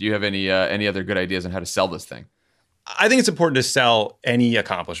do you have any other good ideas on how to sell this thing? I think it's important to sell any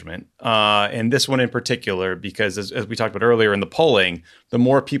accomplishment, and this one in particular, because as we talked about earlier in the polling, the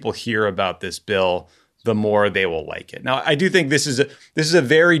more people hear about this bill, the more they will like it. Now, I do think this is a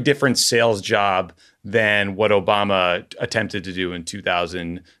very different sales job than what Obama attempted to do in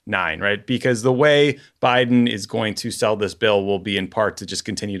 2009, right? Because the way Biden is going to sell this bill will be in part to just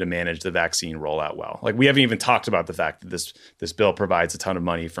continue to manage the vaccine rollout well. We haven't even talked about the fact that this bill provides a ton of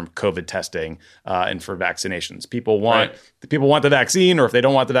money from COVID testing and for vaccinations. People want the vaccine, or if they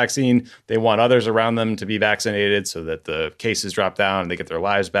don't want the vaccine, they want others around them to be vaccinated so that the cases drop down and they get their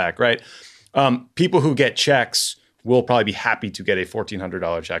lives back, right? People who get checks will probably be happy to get a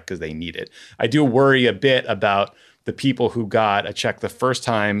 $1,400 check because they need it. I do worry a bit about the people who got a check the first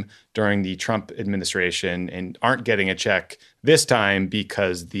time during the Trump administration and aren't getting a check this time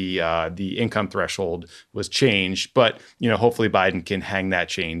because the income threshold was changed. But hopefully Biden can hang that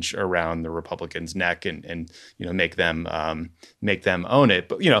change around the Republicans' neck and make them own it.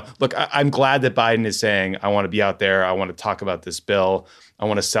 But look, I'm glad that Biden is saying, I want to be out there. I want to talk about this bill. I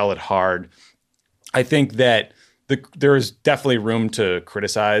want to sell it hard. I think that there is definitely room to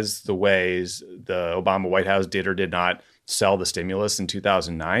criticize the ways the Obama White House did or did not sell the stimulus in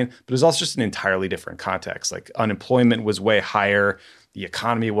 2009, but it was also just an entirely different context. Unemployment was way higher. The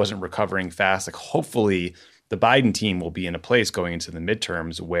economy wasn't recovering fast. Hopefully the Biden team will be in a place going into the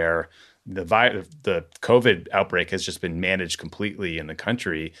midterms where the COVID outbreak has just been managed completely in the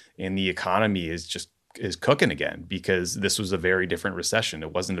country, and the economy is cooking again, because this was a very different recession.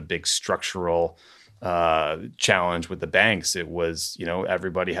 It wasn't a big structural challenge with the banks. It was,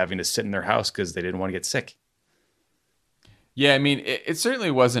 everybody having to sit in their house because they didn't want to get sick. Yeah, I mean, it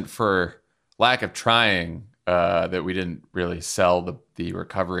certainly wasn't for lack of trying that we didn't really sell the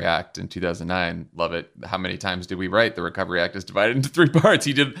Recovery Act in 2009. Love it. How many times did we write the Recovery Act is divided into 3 parts?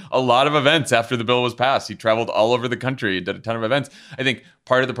 He did a lot of events after the bill was passed. He traveled all over the country, did a ton of events. I think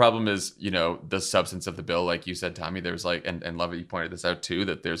part of the problem is, the substance of the bill. Like you said, Tommy, there's like, and love it, you pointed this out too,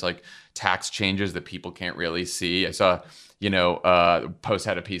 that there's like tax changes that people can't really see. I saw, Post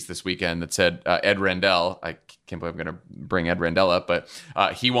had a piece this weekend that said Ed Rendell, I can't believe I'm going to bring Ed Rendell up, but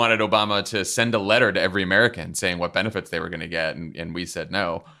he wanted Obama to send a letter to every American saying what benefits they were going to get. And we said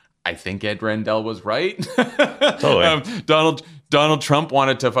no. I think Ed Rendell was right. Totally. Donald Trump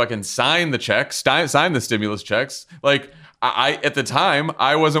wanted to fucking sign the checks, sign the stimulus checks. Like, I at the time,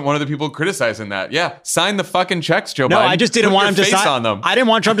 I wasn't one of the people criticizing that. Yeah, sign the fucking checks, Joe Biden. No, I just didn't want him to sign on them. I didn't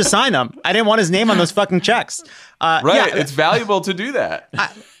want Trump to sign them. I didn't want his name on those fucking checks. Right, it's valuable to do that.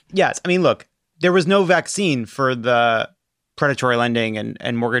 Yes, I mean, look, there was no vaccine for the predatory lending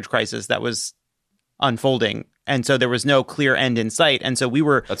and mortgage crisis that was unfolding. And so there was no clear end in sight. And so we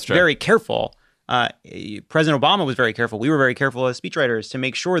were very careful. President Obama was very careful. We were very careful as speechwriters to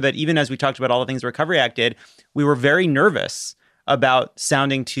make sure that even as we talked about all the things the Recovery Act did, we were very nervous about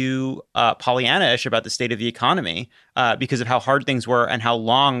sounding too Pollyanna-ish about the state of the economy because of how hard things were and how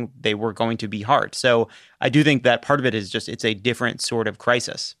long they were going to be hard. So I do think that part of it is just it's a different sort of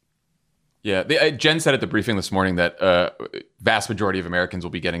crisis. Yeah, Jen said at the briefing this morning that vast majority of Americans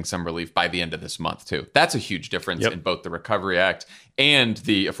will be getting some relief by the end of this month, too. That's a huge difference in both the Recovery Act and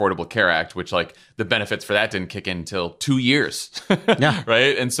the Affordable Care Act, which, like, the benefits for that didn't kick in until 2 years. Yeah.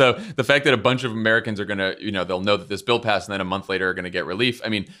 Right? And so the fact that a bunch of Americans are going to, they'll know that this bill passed and then a month later are going to get relief. I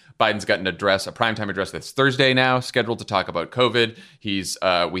mean, Biden's got a primetime address that's Thursday now, scheduled to talk about COVID. He's,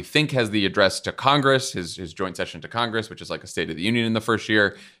 we think, has the address to Congress, his joint session to Congress, which is like a State of the Union in the first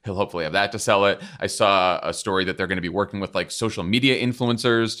year. He'll hopefully have that to sell it. I saw a story that they're going to be working with like social media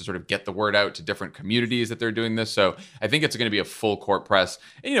influencers to sort of get the word out to different communities that they're doing this. So I think it's going to be a full court press.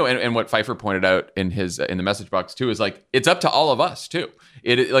 And, and what Pfeiffer pointed out in the message box too is like it's up to all of us too.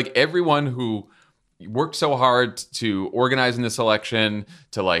 It like everyone who worked so hard to organize in this election,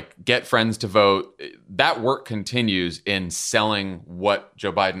 to like get friends to vote, that work continues in selling what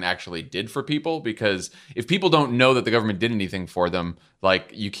Joe Biden actually did for people. Because if people don't know that the government did anything for them,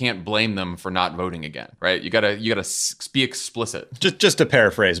 like you can't blame them for not voting again, right? You gotta be explicit. Just to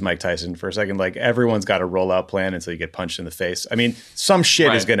paraphrase Mike Tyson for a second, like everyone's got a rollout plan until you get punched in the face. I mean, some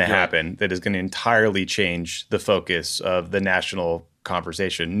shit is going to happen that is going to entirely change the focus of the national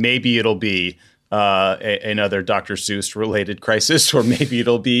conversation. Maybe it'll be another Dr. Seuss related crisis, or maybe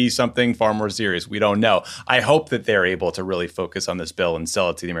it'll be something far more serious. We don't know. I hope that they're able to really focus on this bill and sell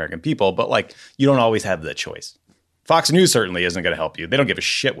it to the American people. But like, you don't always have the choice. Fox News certainly isn't going to help you. They don't give a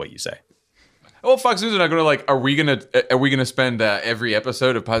shit what you say. Well, Fox News are not going to like. Are we going to spend every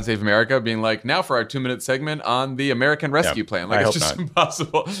episode of Pod Save America being like, now for our 2-minute segment on the American Rescue Plan? Like, it's just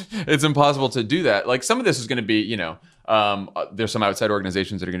impossible. It's impossible to do that. Like, some of this is going to be, there's some outside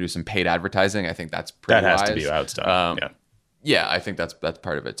organizations that are going to do some paid advertising. I think that's pretty that has wise. to be out stuff. Yeah, I think that's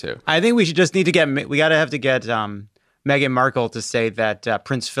part of it too. I think we should just need to get Meghan Markle to say that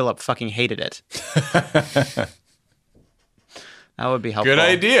Prince Philip fucking hated it. That would be helpful. Good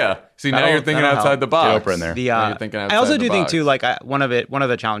idea. See, now you're thinking outside the box. Get Oprah in there. You're thinking outside I also do the think box. too, like one of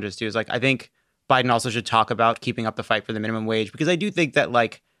the challenges too is like I think Biden also should talk about keeping up the fight for the minimum wage, because I do think that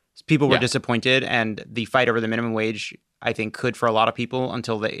like people were disappointed, and the fight over the minimum wage I think could for a lot of people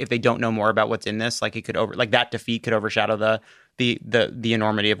if they don't know more about what's in this, like it could that defeat could overshadow the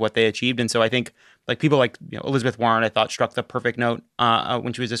enormity of what they achieved. And so I think like people like Elizabeth Warren, I thought struck the perfect note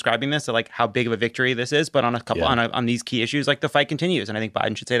when she was describing this, so like how big of a victory this is. But on a couple on these key issues, like the fight continues, and I think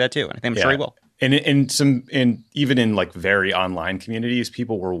Biden should say that too. And I think I'm sure he will. And even in like very online communities,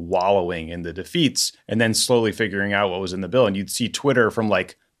 people were wallowing in the defeats and then slowly figuring out what was in the bill. And you'd see Twitter from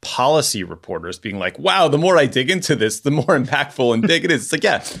like policy reporters being like, wow, the more I dig into this, the more impactful and big it is. It's like,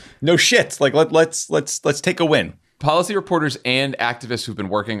 yeah, no shit. Like let's take a win. Policy reporters and activists who've been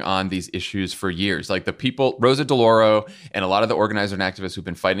working on these issues for years, like the people, Rosa DeLauro and a lot of the organizers and activists who've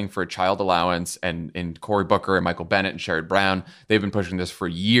been fighting for a child allowance, and Cory Booker and Michael Bennett and Sherrod Brown, they've been pushing this for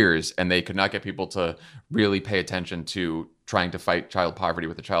years, and they could not get people to really pay attention to trying to fight child poverty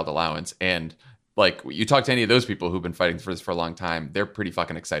with a child allowance. And like you talk to any of those people who've been fighting for this for a long time, they're pretty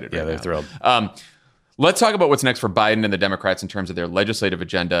fucking excited right now. Yeah, they're thrilled. Let's talk about what's next for Biden and the Democrats in terms of their legislative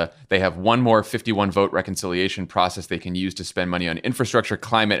agenda. They have one more 51-vote reconciliation process they can use to spend money on infrastructure,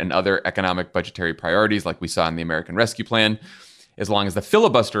 climate, and other economic budgetary priorities like we saw in the American Rescue Plan. As long as the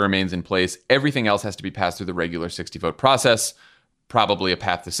filibuster remains in place, everything else has to be passed through the regular 60-vote process. Probably a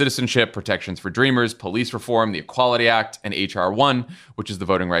path to citizenship, protections for dreamers, police reform, the Equality Act, and H.R. 1, which is the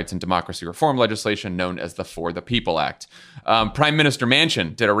voting rights and democracy reform legislation known as the For the People Act. Prime Minister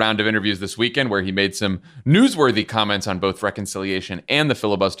Manchin did a round of interviews this weekend where he made some newsworthy comments on both reconciliation and the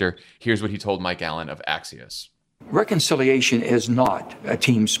filibuster. Here's what he told Mike Allen of Axios. Reconciliation is not a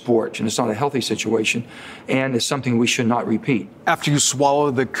team sport, and it's not a healthy situation, and it's something we should not repeat. After you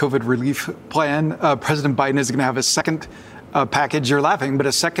swallow the COVID relief plan, President Biden is going to have a second package. You're laughing, but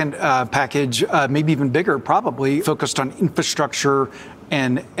a second package, maybe even bigger, probably focused on infrastructure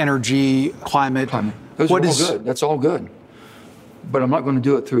and energy, climate. Those are all good. That's all good. But I'm not going to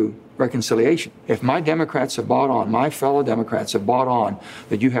do it through reconciliation. If my Democrats have bought on, my fellow Democrats have bought on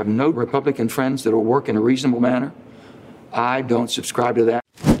that you have no Republican friends that will work in a reasonable manner, I don't subscribe to that.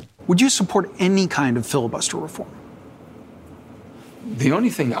 Would you support any kind of filibuster reform? The only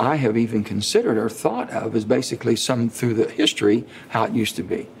thing I have even considered or thought of is basically some through the history, how it used to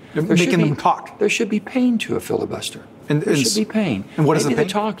be. Making them talk. There should be pain to a filibuster. There should be pain. And what is the pain? The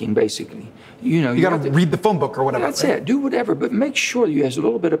talking, basically. You got to read the phone book or whatever. That's it. Do whatever, but make sure you have a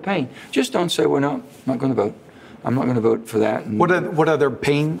little bit of pain. Just don't say, well, no, I'm not going to vote. I'm not going to vote for that. And what other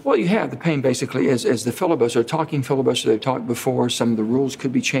pain? Well, you have the pain basically as the filibuster, talking filibuster. They've talked before. Some of the rules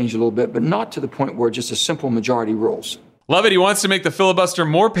could be changed a little bit, but not to the point where just a simple majority rules. Love it. He wants to make the filibuster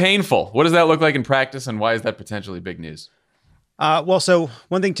more painful. What does that look like in practice, and why is that potentially big news? So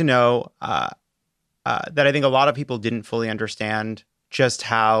one thing to know that I think a lot of people didn't fully understand just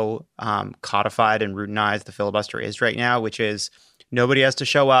how codified and routinized the filibuster is right now, which is nobody has to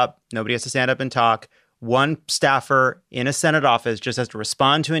show up, nobody has to stand up and talk. One staffer in a Senate office just has to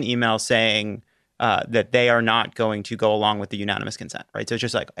respond to an email saying that they are not going to go along with the unanimous consent, right? So it's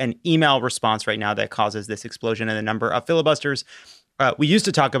just like an email response right now that causes this explosion in the number of filibusters. We used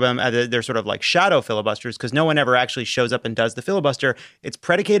to talk about them as they're sort of like shadow filibusters because no one ever actually shows up and does the filibuster. It's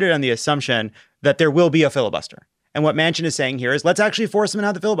predicated on the assumption that there will be a filibuster. And what Manchin is saying here is let's actually force him to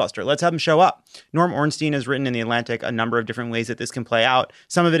have the filibuster. Let's have him show up. Norm Ornstein has written in The Atlantic a number of different ways that this can play out.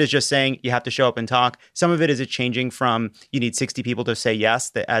 Some of it is just saying you have to show up and talk. Some of it is changing from you need 60 people to say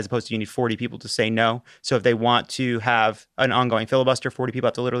yes, as opposed to you need 40 people to say no. So if they want to have an ongoing filibuster, 40 people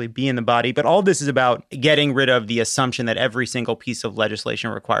have to literally be in the body. But all of this is about getting rid of the assumption that every single piece of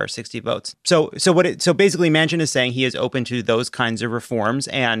legislation requires 60 votes. So basically Manchin is saying he is open to those kinds of reforms.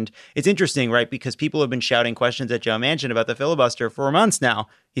 And it's interesting, right? Because people have been shouting questions at Joe Manchin about the filibuster for months now.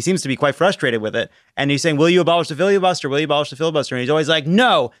 He seems to be quite frustrated with it. And he's saying, will you abolish the filibuster? Will you abolish the filibuster? And he's always like,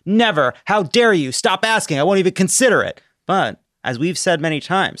 no, never. How dare you? Stop asking. I won't even consider it. But as we've said many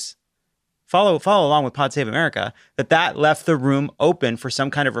times, follow along with Pod Save America, that left the room open for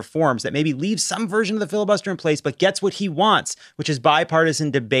some kind of reforms that maybe leaves some version of the filibuster in place, but gets what he wants, which is bipartisan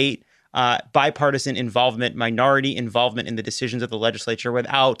debate, bipartisan involvement, minority involvement in the decisions of the legislature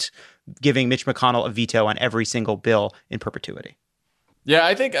without giving Mitch McConnell a veto on every single bill in perpetuity. Yeah,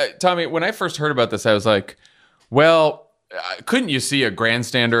 I think, Tommy, when I first heard about this, I was like, well, couldn't you see a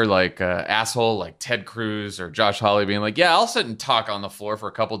grandstander like asshole like Ted Cruz or Josh Hawley being like, yeah, I'll sit and talk on the floor for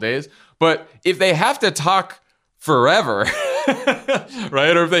a couple days. But if they have to talk forever,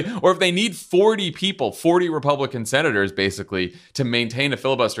 right? Or if they need 40 people, 40 Republican senators basically to maintain a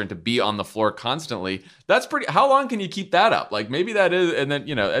filibuster and to be on the floor constantly, that's pretty. How long can you keep that up? Like maybe that is, and then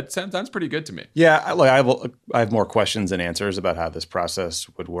it sounds pretty good to me. Yeah, I have more questions than answers about how this process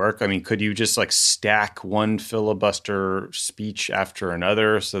would work. I mean, could you just like stack one filibuster speech after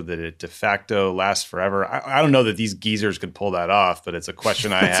another so that it de facto lasts forever? I don't know that these geezers could pull that off, but it's a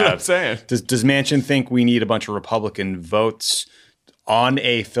question I have. That's what I'm saying. Does Manchin think we need a bunch of Republican votes on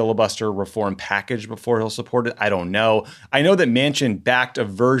a filibuster reform package before he'll support it? I don't know. I know that Manchin backed a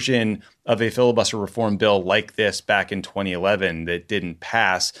version of a filibuster reform bill like this back in 2011 that didn't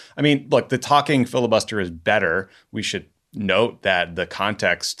pass. I mean, look, the talking filibuster is better. We should note that the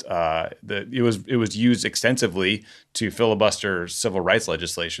context, it was used extensively to filibuster civil rights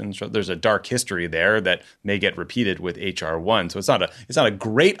legislation. So there's a dark history there that may get repeated with H.R. 1. So it's not a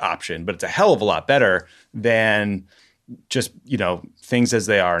great option, but it's a hell of a lot better than just, things as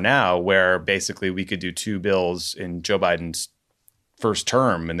they are now, where basically we could do two bills in Joe Biden's first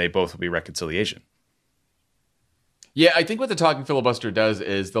term and they both will be reconciliation. Yeah, I think what the talking filibuster does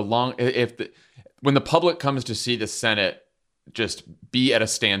is when the public comes to see the Senate just be at a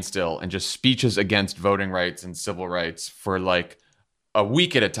standstill and just speeches against voting rights and civil rights for like a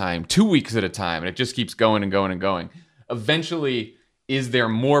week at a time, 2 weeks at a time, and it just keeps going and going and going. Eventually, is there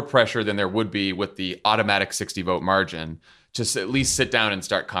more pressure than there would be with the automatic 60 vote margin to at least sit down and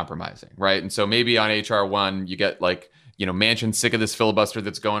start compromising, right? And so maybe on HR 1, you get like, Manchin's sick of this filibuster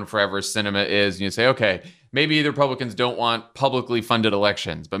that's going forever, Sinema is, and you say, okay, maybe the Republicans don't want publicly funded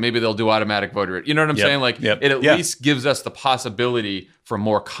elections, but maybe they'll do automatic voter. You know what I'm saying? Like, it at least gives us the possibility for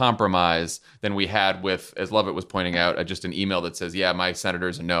more compromise than we had with, as Lovett was pointing out, just an email that says, yeah, my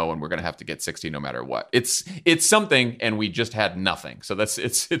senator's a no, and we're going to have to get 60 no matter what. It's something, and we just had nothing. So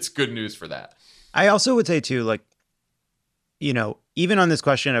it's good news for that. I also would say, too, like, even on this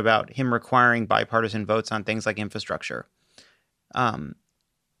question about him requiring bipartisan votes on things like infrastructure,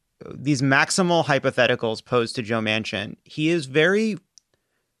 these maximal hypotheticals posed to Joe Manchin, he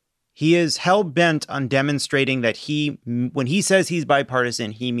is hell-bent on demonstrating that when he says he's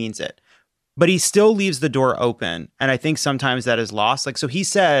bipartisan, he means it. But he still leaves the door open. And I think sometimes that is lost. Like, so he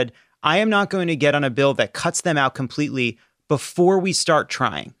said, I am not going to get on a bill that cuts them out completely before we start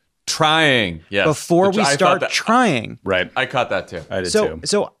trying. Yes. Before we start trying. Right. I caught that too. I did too.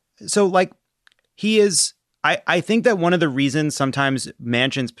 So like, he is, I think that one of the reasons sometimes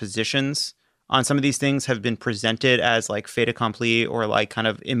Manchin's positions on some of these things have been presented as like fait accompli or like kind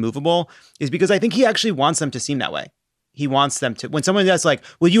of immovable is because I think he actually wants them to seem that way. He wants them to, when someone that's like,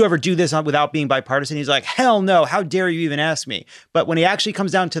 will you ever do this without being bipartisan? He's like, hell no. How dare you even ask me? But when he actually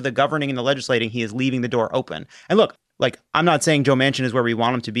comes down to the governing and the legislating, he is leaving the door open. And look, like, I'm not saying Joe Manchin is where we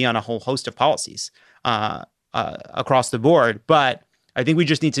want him to be on a whole host of policies across the board, but I think we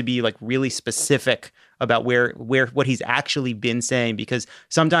just need to be like really specific about what he's actually been saying, because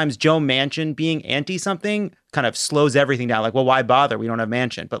sometimes Joe Manchin being anti something kind of slows everything down. Like, well, why bother? We don't have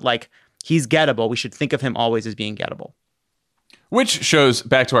Manchin, but like, he's gettable. We should think of him always as being gettable. Which shows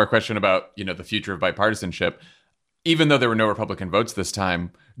back to our question about, the future of bipartisanship. Even though there were no Republican votes this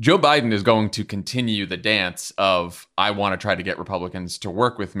time, Joe Biden is going to continue the dance of, I want to try to get Republicans to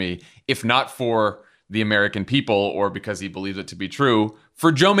work with me, if not for the American people or because he believes it to be true,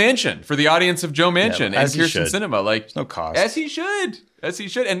 for Joe Manchin, for the audience of Joe Manchin and Kirsten Sinema. Like, no cost. As he should.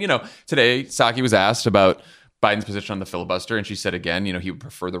 And, today Psaki was asked about Biden's position on the filibuster, and she said again, he would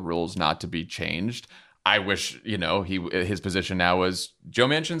prefer the rules not to be changed. I wish, his position now was Joe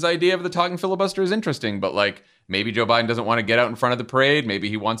Manchin's idea of the talking filibuster is interesting, but like, maybe Joe Biden doesn't want to get out in front of the parade. Maybe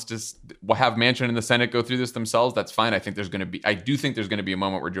he wants to have Manchin and the Senate go through this themselves. That's fine. I do think there's going to be a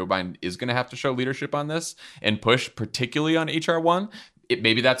moment where Joe Biden is going to have to show leadership on this and push, particularly on HR 1.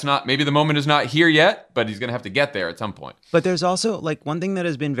 Maybe the moment is not here yet, but he's going to have to get there at some point. But there's also like one thing that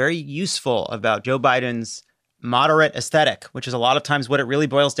has been very useful about Joe Biden's moderate aesthetic, which is a lot of times what it really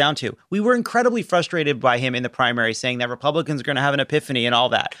boils down to. We were incredibly frustrated by him in the primary saying that Republicans are going to have an epiphany and all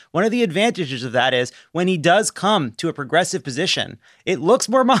that. One of the advantages of that is when he does come to a progressive position, it looks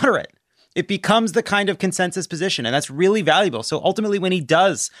more moderate. It becomes the kind of consensus position, and that's really valuable. So ultimately, when he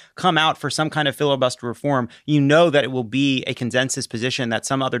does come out for some kind of filibuster reform, you know that it will be a consensus position that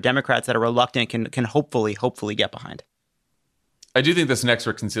some other Democrats that are reluctant can hopefully get behind. I do think this next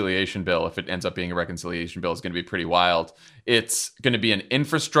reconciliation bill, if it ends up being a reconciliation bill, is going to be pretty wild. It's going to be an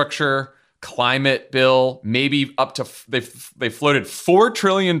infrastructure climate bill, maybe up to they floated $4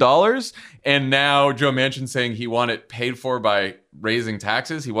 trillion. And now Joe Manchin saying he want it paid for by raising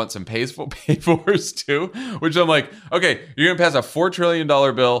taxes. He wants some pay-fors too, which I'm like, okay, you're going to pass a $4 trillion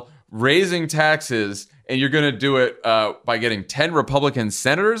bill raising taxes, and you're going to do it by getting 10 Republican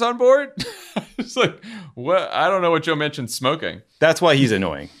senators on board? It's like, what? I don't know what Joe Manchin's smoking. That's why he's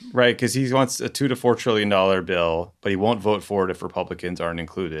annoying, right? Because he wants a $2 to $4 trillion bill, but he won't vote for it if Republicans aren't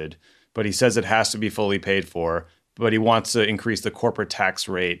included. But he says it has to be fully paid for, but he wants to increase the corporate tax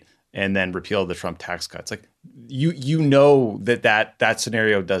rate and then repeal the Trump tax cuts. Like, you know that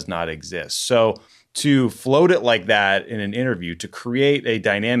scenario does not exist. So to float it like that in an interview, to create a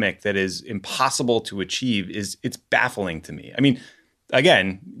dynamic that is impossible to achieve, it's baffling to me. I mean,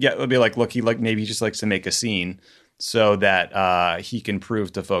 again, yeah, it'll be like, look, maybe he just likes to make a scene so that he can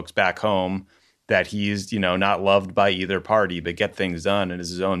prove to folks back home that he's, not loved by either party, but get things done and is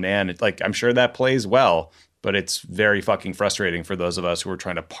his own man. It's like, I'm sure that plays well, but it's very fucking frustrating for those of us who are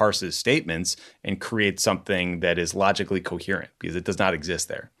trying to parse his statements and create something that is logically coherent, because it does not exist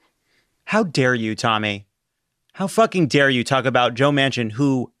there. How dare you, Tommy? How fucking dare you talk about Joe Manchin,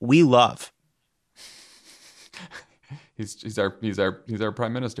 who we love? He's our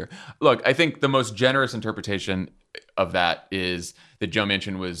prime minister. Look, I think the most generous interpretation of that is that Joe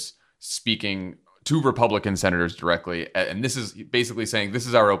Manchin was speaking to Republican senators directly, and this is basically saying, this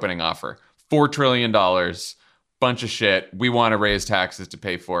is our opening offer. $4 trillion, bunch of shit. We want to raise taxes to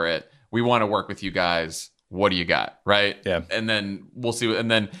pay for it. We want to work with you guys. what do you got? Right. Yeah. And then we'll see. And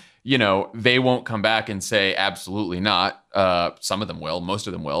then, they won't come back and say, absolutely not. Some of them will, most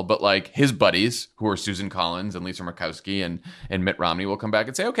of them will, but like his buddies who are Susan Collins and Lisa Murkowski and Mitt Romney will come back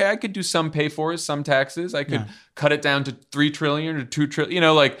and say, okay, I could do some pay-fors, some taxes. I could cut it down to $3 trillion or $2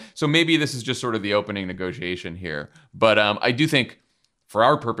 trillion, so maybe this is just sort of the opening negotiation here. But I do think for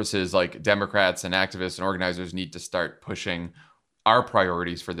our purposes, like Democrats and activists and organizers need to start pushing our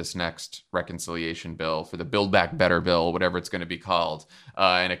priorities for this next reconciliation bill, for the Build Back Better bill, whatever it's going to be called.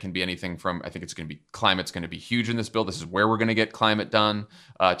 And it can be anything from, I think it's going to be, climate's going to be huge in this bill. This is where we're going to get climate done.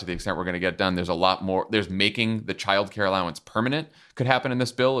 To the extent we're going to get done, there's a lot more. There's making the child care allowance permanent could happen in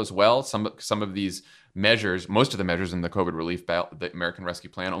this bill as well. Some of these measures, most of the measures in the COVID relief bill, the American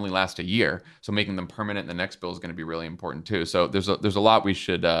Rescue Plan, only last a year. So making them permanent in the next bill is going to be really important too. So there's a lot we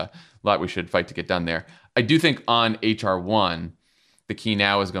should fight to get done there. I do think on HR 1, the key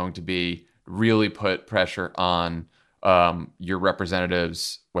now is going to be really put pressure on your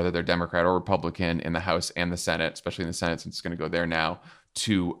representatives, whether they're Democrat or Republican, in the House and the Senate, especially in the Senate, since it's going to go there now,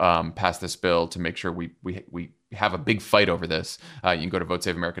 to pass this bill to make sure we have a big fight over this. You can go to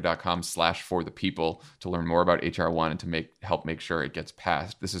votesaveamerica.com/forthepeople to learn more about HR 1 and to help make sure it gets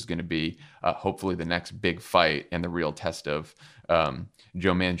passed. This is going to be hopefully the next big fight and the real test of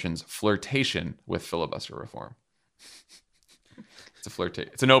Joe Manchin's flirtation with filibuster reform.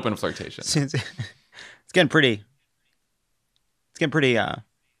 It's an open flirtation. It's getting pretty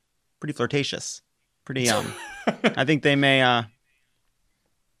flirtatious. Pretty. I think they may.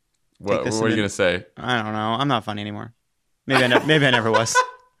 What are you gonna say? I don't know. I'm not funny anymore. Maybe I never was.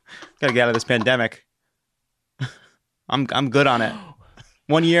 Gotta get out of this pandemic. I'm good on it.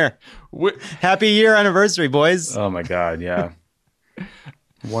 1 year. Happy year anniversary, boys. Oh my God, yeah.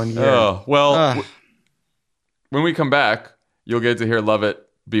 1 year. Oh well. When we come back, you'll get to hear Love It,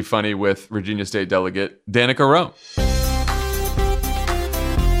 Be Funny with Virginia State Delegate Danica Roem.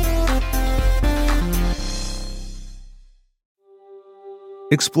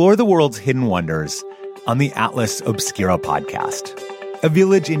 Explore the world's hidden wonders on the Atlas Obscura podcast. A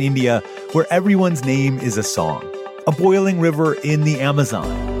village in India where everyone's name is a song. A boiling river in the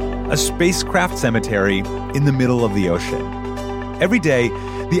Amazon. A spacecraft cemetery in the middle of the ocean. Every day,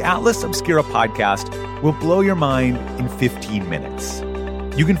 the Atlas Obscura podcast will blow your mind in 15 minutes.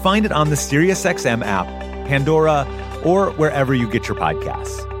 You can find it on the SiriusXM app, Pandora, or wherever you get your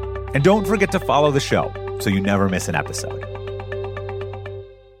podcasts. And don't forget to follow the show so you never miss an episode.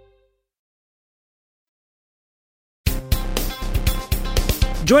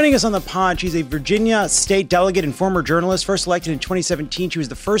 Joining us on the pod, she's a Virginia state delegate and former journalist. First elected in 2017, she was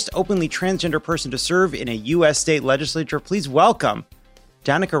the first openly transgender person to serve in a U.S. state legislature. Please welcome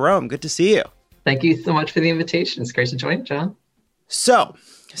Danica Roem. Good to see you. Thank you so much for the invitation. It's great to join, John. So,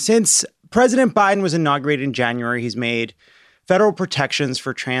 since President Biden was inaugurated in January, he's made federal protections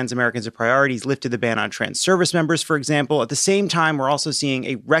for trans Americans a priority. He's lifted the ban on trans service members, for example. At the same time, we're also seeing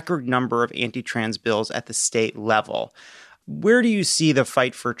a record number of anti-trans bills at the state level. Where do you see the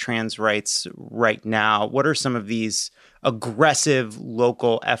fight for trans rights right now? What are some of these aggressive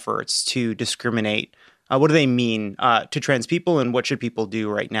local efforts to discriminate? What do they mean to trans people, and what should people do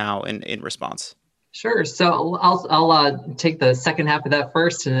right now in response? Sure. So I'll take the second half of that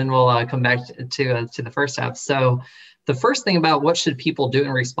first, and then we'll come back to the first half. So the first thing about what should people do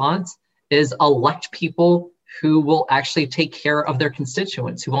in response is elect people who will actually take care of their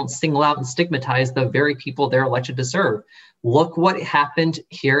constituents, who won't single out and stigmatize the very people they're elected to serve. Look what happened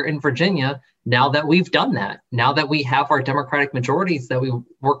here in Virginia now that we've done that, now that we have our Democratic majorities that we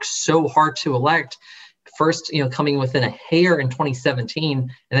worked so hard to elect. First, coming within a hair in 2017 and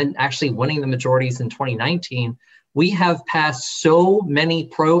then actually winning the majorities in 2019. We have passed so many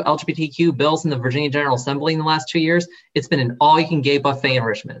pro-LGBTQ bills in the Virginia General Assembly in the last 2 years. It's been an all-you-can-gay buffet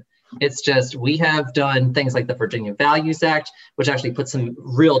enrichment. It's just, we have done things like the Virginia Values Act, which actually put some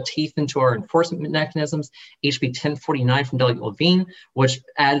real teeth into our enforcement mechanisms. HB 1049 from Delegate Levine, which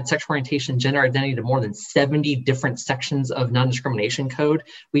added sexual orientation and gender identity to more than 70 different sections of non-discrimination code.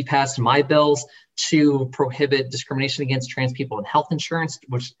 We passed my bills to prohibit discrimination against trans people in health insurance,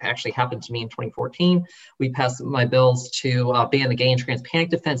 which actually happened to me in 2014. We passed my bills to ban the gay and trans panic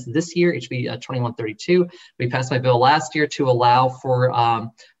defense this year, HB 2132. We passed my bill last year to allow for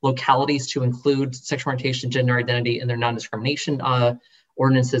localities to include sexual orientation, gender identity in their non-discrimination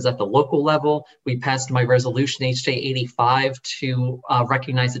ordinances at the local level. We passed my resolution HJ 85 to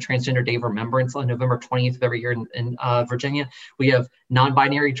recognize the Transgender Day of Remembrance on November 20th of every year in Virginia. We have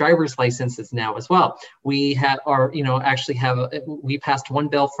non-binary driver's licenses now as well. We we passed one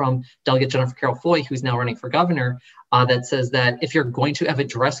bill from Delegate Jennifer Carroll Foy, who's now running for governor, that says that if you're going to have a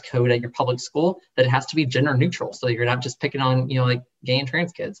dress code at your public school, that it has to be gender neutral, so you're not just picking on, like gay and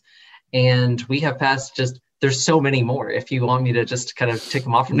trans kids. And we have passed there's so many more. If you want me to just kind of tick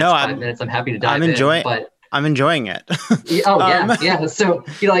them off in 5 minutes, I'm happy to dive in. But I'm enjoying it. Yeah. So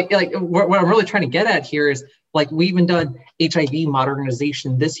what I'm really trying to get at here is, like, we even done HIV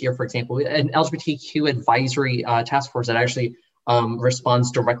modernization this year, for example, an LGBTQ advisory task force that actually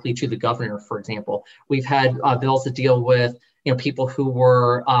responds directly to the governor, for example. We've had bills that deal with, people who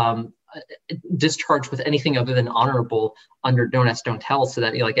were discharged with anything other than honorable under Don't Ask, Don't Tell, so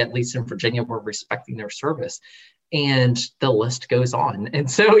that, at least in Virginia, we're respecting their service. And the list goes on.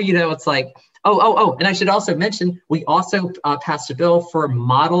 And so, it's like, and I should also mention, we also passed a bill for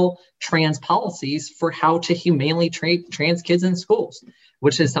model trans policies for how to humanely treat trans kids in schools,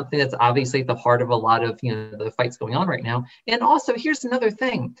 which is something that's obviously at the heart of a lot of, the fights going on right now. And also, here's another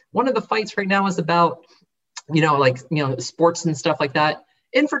thing. One of the fights right now is about, sports and stuff like that.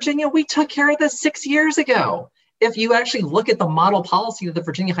 In Virginia, we took care of this 6 years ago. If you actually look at the model policy that the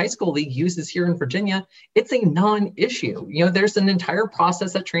Virginia High School League uses here in Virginia, it's a non-issue. There's an entire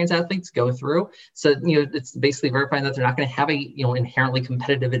process that trans athletes go through. So, it's basically verifying that they're not going to have a, inherently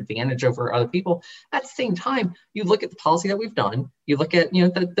competitive advantage over other people. At the same time, you look at the policy that we've done, you look at,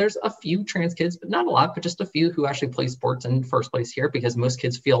 that there's a few trans kids, but not a lot, but just a few who actually play sports in the first place here, because most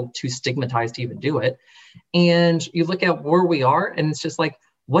kids feel too stigmatized to even do it. And you look at where we are, and it's just like,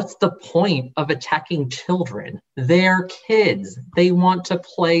 what's the point of attacking children? They're kids. They want to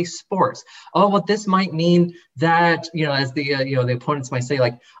play sports. Oh, well, this might mean that, as the opponents might say,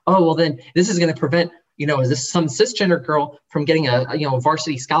 like, oh, well, then this is going to prevent, is this some cisgender girl from getting a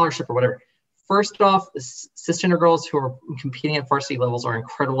varsity scholarship or whatever? First off, cisgender girls who are competing at varsity levels are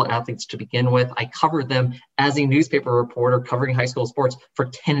incredible athletes to begin with. I covered them as a newspaper reporter covering high school sports for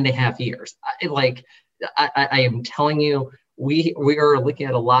 10 and a half years. I am telling you, we are looking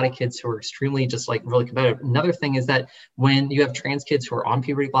at a lot of kids who are extremely really competitive. Another thing is that when you have trans kids who are on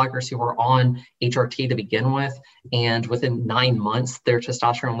puberty blockers, who are on HRT to begin with, and within 9 months, their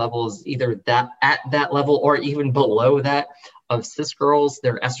testosterone level is either at that level or even below that of cis girls,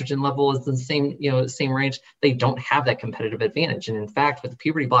 their estrogen level is the same range. They don't have that competitive advantage. And in fact, with the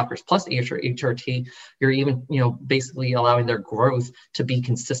puberty blockers plus HRT, you're even, basically allowing their growth to be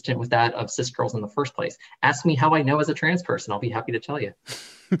consistent with that of cis girls in the first place. Ask me how I know as a trans person. I'll be happy to tell you.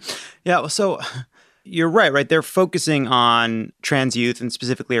 Yeah. So you're right. They're focusing on trans youth and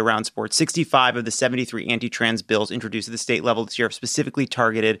specifically around sports. 65 of the 73 anti-trans bills introduced at the state level this year have specifically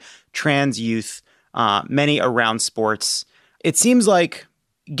targeted trans youth, many around sports. It seems like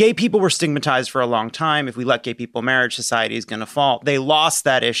gay people were stigmatized for a long time. If we let gay people marry, society is going to fall. They lost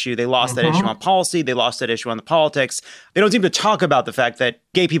that issue. They lost that issue on policy. They lost that issue on the politics. They don't seem to talk about the fact that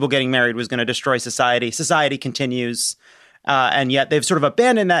gay people getting married was going to destroy society. Society continues. And yet they've sort of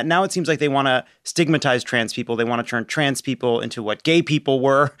abandoned that. Now it seems like they want to stigmatize trans people. They want to turn trans people into what gay people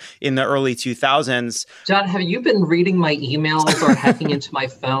were in the early 2000s. John, have you been reading my emails or hacking into my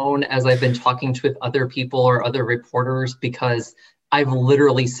phone as I've been talking with other people or other reporters? Because I've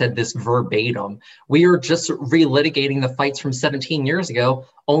literally said this verbatim. We are just relitigating the fights from 17 years ago,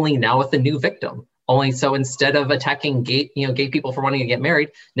 only now with a new victim. Only so instead of attacking gay people for wanting to get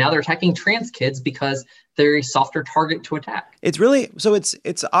married, now they're attacking trans kids because they're a softer target to attack. It's really, so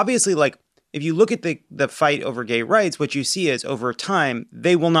it's obviously like, if you look at the fight over gay rights, what you see is over time,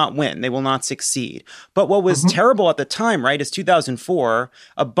 they will not win. They will not succeed. But what was terrible at the time, right, is 2004,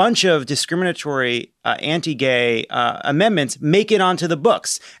 a bunch of discriminatory anti-gay amendments make it onto the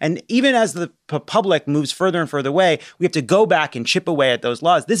books. And even as the public moves further and further away, we have to go back and chip away at those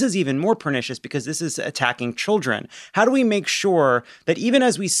laws. This is even more pernicious because this is attacking children. How do we make sure that even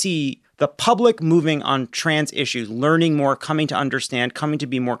as we see the public moving on trans issues, learning more, coming to understand, coming to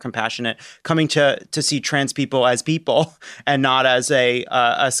be more compassionate, coming to see trans people as people and not as a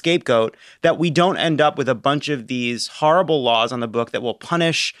scapegoat, that we don't end up with a bunch of these horrible laws on the book that will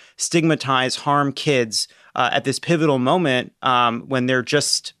punish, stigmatize, harm kids at this pivotal moment when they're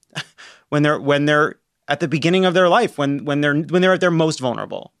just when they're at the beginning of their life, when they're at their most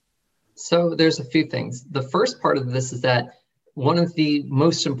vulnerable. So there's a few things. The first part of this is that one of the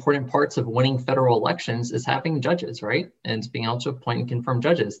most important parts of winning federal elections is having judges, right? And being able to appoint and confirm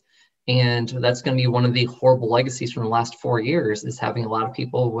judges. And that's going to be one of the horrible legacies from the last 4 years, is having a lot of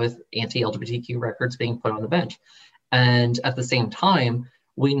people with anti-LGBTQ records being put on the bench. And at the same time,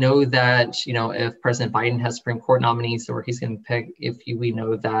 we know that, if President Biden has Supreme Court nominees or he's going to pick, we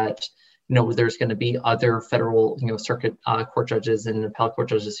know that, there's going to be other federal, circuit court judges and appellate court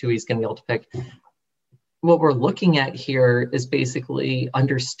judges who he's going to be able to pick. What we're looking at here is basically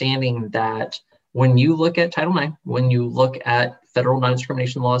understanding that when you look at Title IX, when you look at federal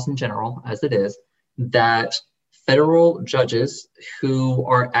non-discrimination laws in general, as it is, that federal judges who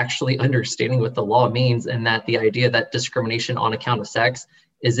are actually understanding what the law means, and that the idea that discrimination on account of sex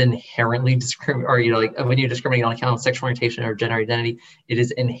is inherently when you discriminate on account of sexual orientation or gender identity, it is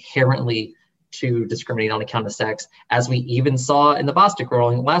inherently to discriminate on account of sex, as we even saw in the Bostock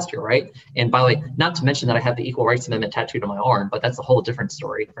ruling last year, right? And by the way, not to mention that I have the Equal Rights Amendment tattooed on my arm, but that's a whole different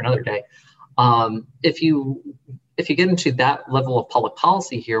story for another day. If you get into that level of public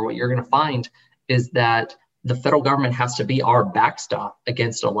policy here, what you're going to find is that the federal government has to be our backstop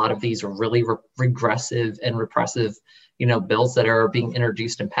against a lot of these really regressive and repressive, bills that are being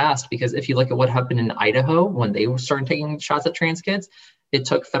introduced and passed. Because if you look at what happened in Idaho when they started taking shots at trans kids, it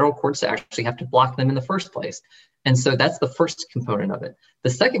took federal courts to actually have to block them in the first place. And so that's the first component of it.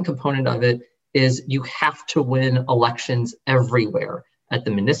 The second component of it is you have to win elections everywhere, at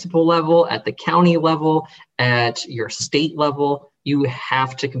the municipal level, at the county level, at your state level. You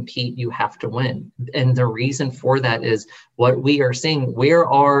have to compete, you have to win. And the reason for that is what we are seeing. Where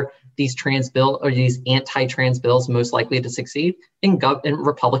are these trans bill or these anti-trans bills most likely to succeed? In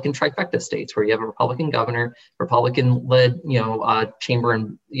Republican trifecta states, where you have a Republican governor, Republican-led, chamber,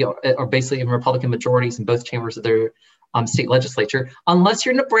 and or basically Republican majorities in both chambers of their state legislature. Unless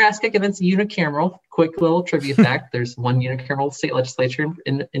you're Nebraska, given it's unicameral. Quick little trivia fact: there's one unicameral state legislature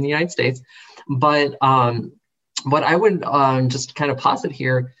in the United States. But what I would just kind of posit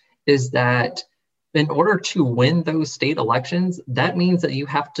here is that in order to win those state elections, that means that you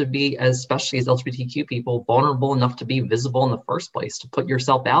have to be, especially as LGBTQ people, vulnerable enough to be visible in the first place, to put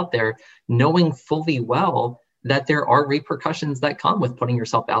yourself out there, knowing fully well that there are repercussions that come with putting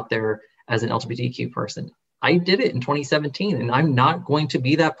yourself out there as an LGBTQ person. I did it in 2017, and I'm not going to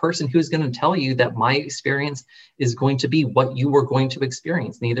be that person who's going to tell you that my experience is going to be what you were going to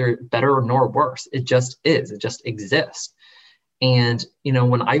experience, neither better nor worse. It just is. It just exists. And,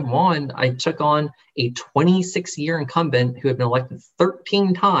 when I won, I took on a 26-year incumbent who had been elected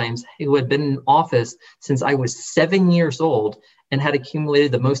 13 times, who had been in office since I was 7 years old, and had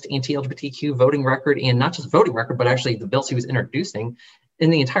accumulated the most anti-LGBTQ voting record, and not just voting record, but actually the bills he was introducing in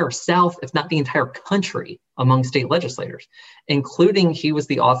the entire South, if not the entire country, among state legislators, including he was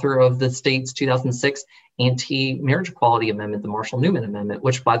the author of the state's 2006 anti-marriage equality amendment, the Marshall-Newman Amendment,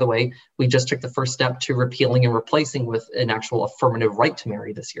 which, by the way, we just took the first step to repealing and replacing with an actual affirmative right to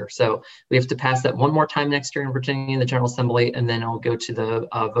marry this year. So we have to pass that one more time next year in Virginia in the General Assembly, and then it'll go to the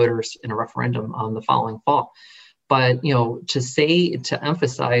voters in a referendum on the following fall. But, to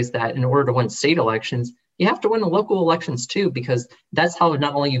emphasize that in order to win state elections, you have to win the local elections too, because that's how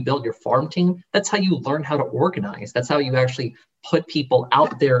not only you build your farm team, that's how you learn how to organize. That's how you actually put people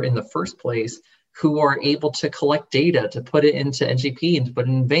out there in the first place who are able to collect data, to put it into NGP and to put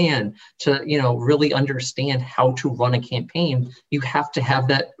it in VAN, to, really understand how to run a campaign. You have to have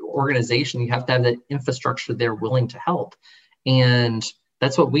that organization. You have to have that infrastructure there willing to help. And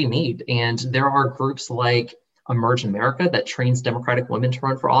that's what we need. And there are groups like Emerge America that trains Democratic women to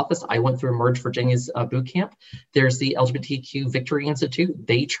run for office. I went through Emerge Virginia's boot camp. There's the LGBTQ Victory Institute.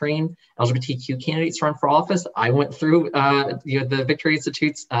 They train LGBTQ candidates to run for office. I went through the Victory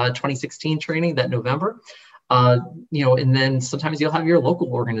Institute's 2016 training that November. And then sometimes you'll have your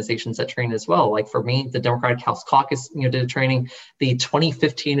local organizations that train as well. Like for me, the Democratic House Caucus, did a training. The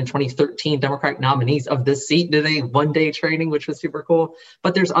 2015 and 2013 Democratic nominees of this seat did a one-day training, which was super cool.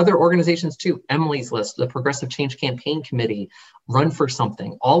 But there's other organizations too. Emily's List, the Progressive Change Campaign Committee, Run for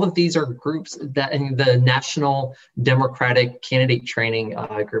Something. All of these are groups that, and the National Democratic Candidate Training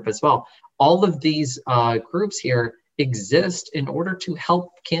group as well. All of these groups here exist in order to help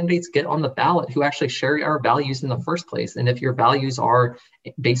candidates get on the ballot who actually share our values in the first place. And if your values are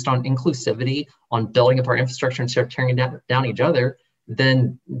based on inclusivity, on building up our infrastructure instead of tearing down each other,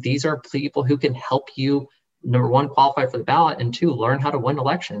 then these are people who can help you, number one, qualify for the ballot, and two, learn how to win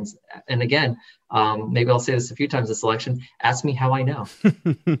elections. And again, maybe I'll say this a few times this election, ask me how I know.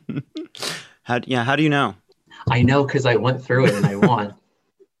 How do you know? I know because I went through it and I won.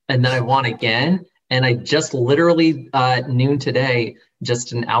 And then I won again. And I just literally noon today,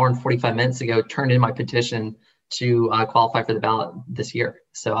 just an hour and 45 minutes ago, turned in my petition to qualify for the ballot this year.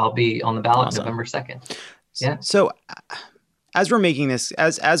 So I'll be on the ballot November 2nd. Yeah. So as we're making this,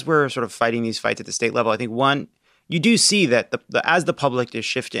 as we're sort of fighting these fights at the state level, I think one, you do see that as the public is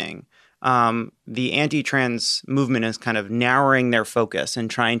shifting, the anti-trans movement is kind of narrowing their focus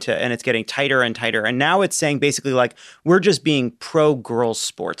and and it's getting tighter and tighter. And now it's saying basically like, we're just being pro-girls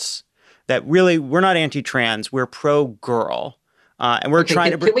sports. That really, we're not anti-trans, we're pro-girl. And we're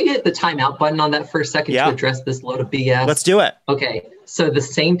trying to... Can we hit the timeout button on that for a second to address this load of BS? Let's do it. Okay. So the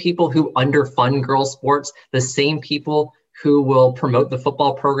same people who underfund girls sports, the same people who will promote the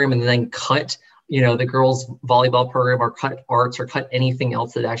football program and then cut, the girls volleyball program, or cut arts, or cut anything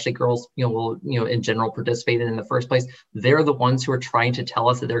else that actually girls, will, in general participate in the first place. They're the ones who are trying to tell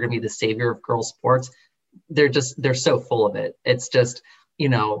us that they're going to be the savior of girls sports. They're so full of it. It's just,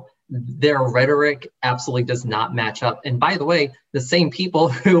 their rhetoric absolutely does not match up. And by the way, the same people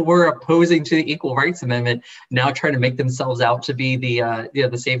who were opposing to the Equal Rights Amendment now trying to make themselves out to be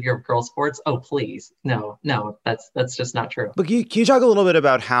the savior of girls sports. Oh, please. No, that's just not true. But can you talk a little bit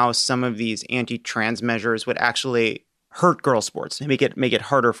about how some of these anti-trans measures would actually hurt girls sports and make it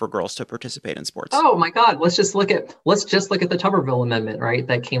harder for girls to participate in sports? Oh my God. Let's just look at the Tuberville Amendment, right?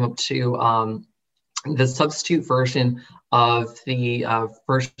 That came up to the substitute version of the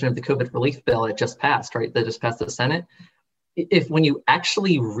version of the COVID relief bill that just passed, right? That just passed the Senate. When you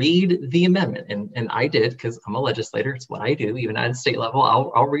actually read the amendment, and I did, because I'm a legislator, it's what I do, even at the state level,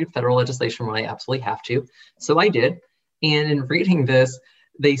 I'll read federal legislation when I absolutely have to. So I did. And in reading this,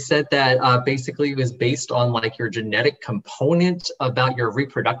 they said that basically it was based on like your genetic component about your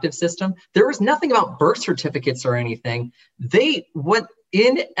reproductive system. There was nothing about birth certificates or anything.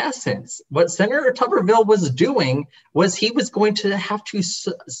 In essence, what Senator Tuberville was doing was he was going to have to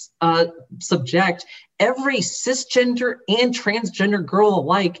subject every cisgender and transgender girl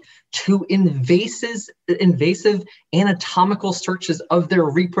alike to invasive anatomical searches of their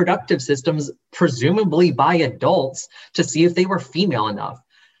reproductive systems, presumably by adults, to see if they were female enough.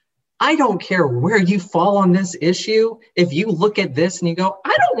 I don't care where you fall on this issue. If you look at this and you go,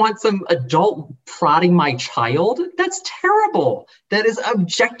 I don't want some adult prodding my child, that's terrible. That is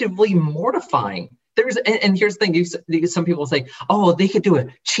objectively mortifying. And here's the thing, some people say, oh, they could do a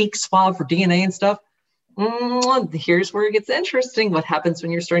cheek swab for DNA and stuff. Here's where it gets interesting. What happens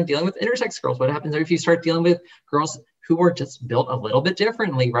when you're starting dealing with intersex girls? What happens if you start dealing with girls who are just built a little bit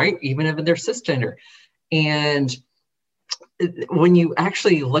differently, right? Even if they're cisgender. And when you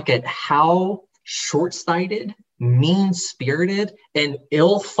actually look at how short-sighted, mean-spirited, and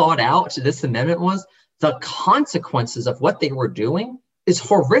ill thought out this amendment was, the consequences of what they were doing is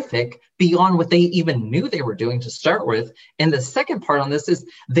horrific beyond what they even knew they were doing to start with. And the second part on this is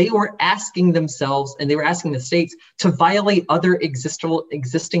they were asking themselves, and they were asking the states to violate other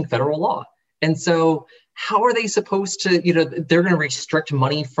existing federal law. And so how are they supposed to, they're going to restrict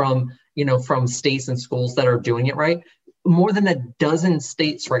money from states and schools that are doing it right. More than a dozen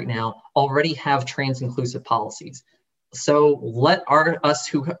states right now already have trans-inclusive policies. So let us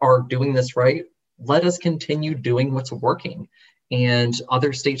who are doing this right, let us continue doing what's working. And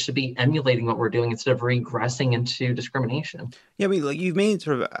other states should be emulating what we're doing instead of regressing into discrimination. Yeah, you've made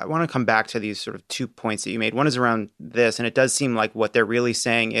I want to come back to these sort of 2 points that you made. One is around this, and it does seem like what they're really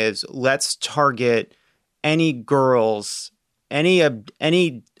saying is let's target any girls,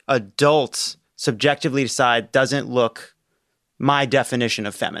 any adults subjectively decide doesn't look my definition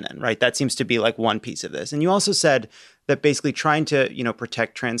of feminine, right? That seems to be like one piece of this. And you also said that basically trying to,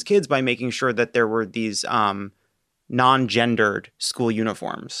 protect trans kids by making sure that there were these non-gendered school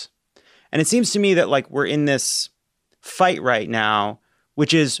uniforms. And it seems to me that like we're in this fight right now,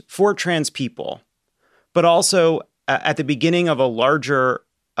 which is for trans people, but also at the beginning of a larger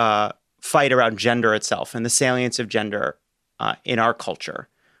fight around gender itself and the salience of gender in our culture.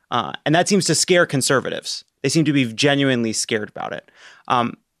 And that seems to scare conservatives. They seem to be genuinely scared about it.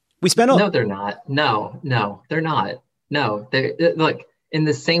 No, they're not. No, they're not. No, look, in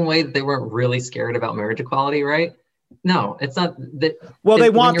the same way that they weren't really scared about marriage equality, right? No, it's not that. Well, they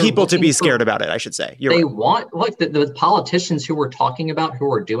want people to be scared about it, I should say. The politicians who we're talking about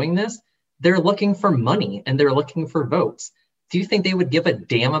who are doing this, they're looking for money and they're looking for votes. Do you think they would give a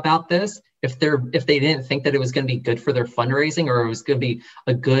damn about this if they didn't think that it was going to be good for their fundraising, or it was going to be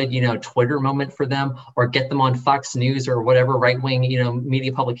a good, Twitter moment for them, or get them on Fox News or whatever right-wing,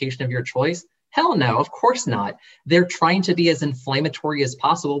 media publication of your choice? Hell no, of course not. They're trying to be as inflammatory as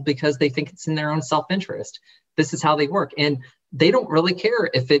possible because they think it's in their own self-interest. This is how they work. And they don't really care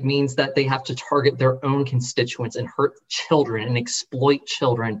if it means that they have to target their own constituents and hurt children and exploit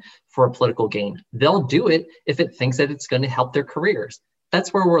children for a political gain. They'll do it if it thinks that it's going to help their careers.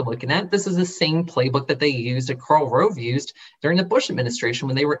 That's where we're looking at. This is the same playbook that they used, that Karl Rove used during the Bush administration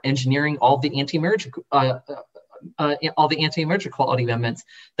when they were engineering all the anti-marriage all the anti-marriage equality amendments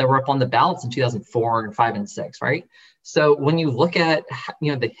that were up on the ballots in 2004 and 5 and 6, right? So when you look at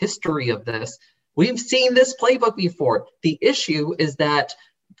the history of this, we've seen this playbook before. The issue is that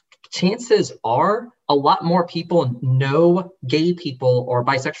chances are a lot more people know gay people or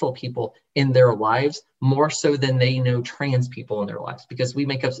bisexual people in their lives more so than they know trans people in their lives, because we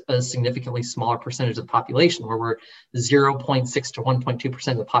make up a significantly smaller percentage of the population, where we're 0.6 to 1.2%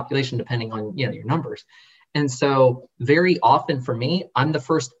 of the population, depending on your numbers. And so very often for me, I'm the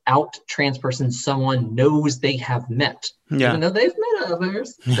first out trans person someone knows they have met, even though they've met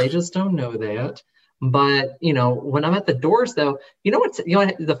others. They just don't know that. But, when I'm at the doors, though,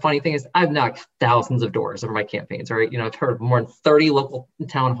 the funny thing is I've knocked thousands of doors over my campaigns, right? I've heard of more than 30 local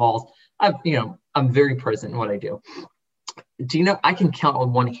town halls. I'm very present in what I do. Do you know, I can count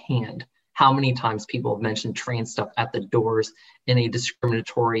on one hand how many times people have mentioned trans stuff at the doors in a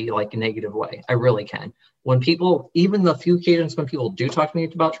discriminatory, negative way. I really can. When people, even the few occasions when people do talk to me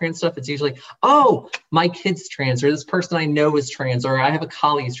about trans stuff, it's usually, oh, my kid's trans, or this person I know is trans, or I have a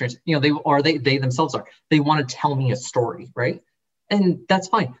colleague is trans. They themselves are. They want to tell me a story, right? And that's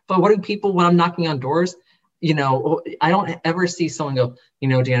fine. But what do people, when I'm knocking on doors, I don't ever see someone go,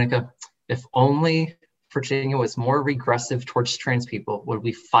 Danica, if only Virginia was more regressive towards trans people, would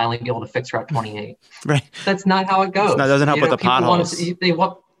we finally be able to fix Route 28? Right. That's not how it goes. That doesn't help with the potholes.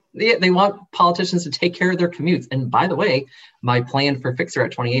 They want politicians to take care of their commutes. And by the way, my plan for Fix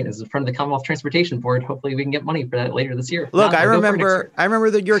Route 28 is in front of the Commonwealth Transportation Board. Hopefully we can get money for that later this year. Look, I remember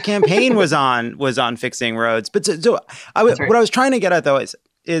that your campaign was on fixing roads. But what I was trying to get at, though,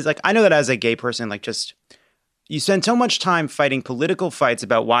 is I know that as a gay person, you spend so much time fighting political fights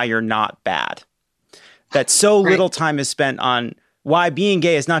about why you're not bad, that so little time is spent on why being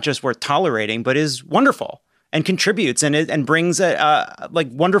gay is not just worth tolerating, but is wonderful and contributes and brings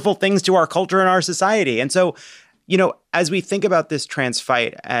wonderful things to our culture and our society. And so, as we think about this trans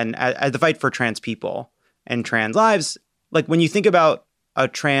fight and the fight for trans people and trans lives, when you think about a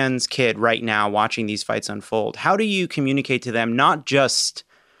trans kid right now watching these fights unfold, how do you communicate to them not just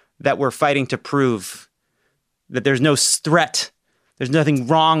that we're fighting to prove that there's no threat, there's nothing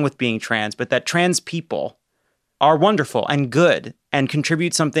wrong with being trans, but that trans people are wonderful and good and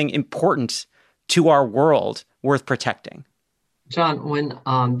contribute something important to our world worth protecting? John, when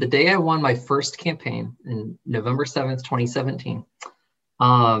the day I won my first campaign in November 7th, 2017,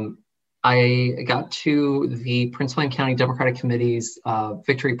 I got to the Prince William County Democratic Committee's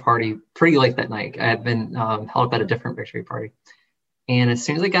victory party pretty late that night. I had been held up at a different victory party. And as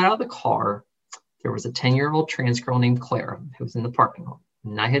soon as I got out of the car, there was a 10-year-old trans girl named Clara who was in the parking lot.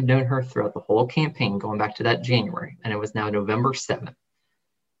 And I had known her throughout the whole campaign going back to that January. And it was now November 7th.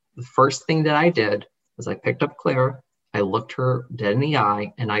 The first thing that I did was I picked up Clara, I looked her dead in the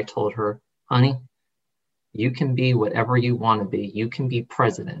eye, and I told her, honey, you can be whatever you want to be. You can be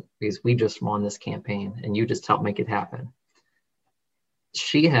president because we just won this campaign and you just helped make it happen.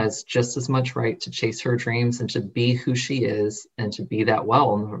 She has just as much right to chase her dreams and to be who she is and to be that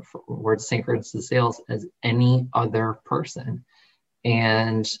well, in the words of St. Francis de Sales, as any other person.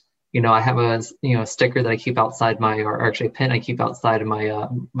 And I have a sticker that I keep outside or actually a pin I keep outside of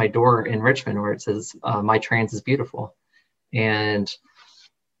my door in Richmond where it says, my trans is beautiful. And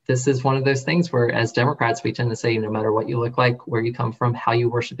this is one of those things where as Democrats, we tend to say, no matter what you look like, where you come from, how you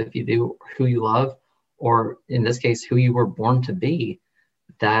worship, if you do, who you love, or in this case, who you were born to be,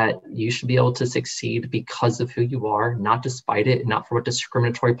 that you should be able to succeed because of who you are, not despite it, not for what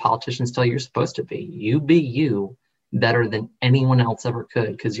discriminatory politicians tell you you're supposed to be. You be you better than anyone else ever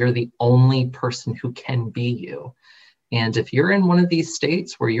could, because you're the only person who can be you. And if you're in one of these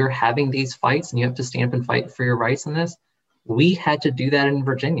states where you're having these fights and you have to stand up and fight for your rights in this, we had to do that in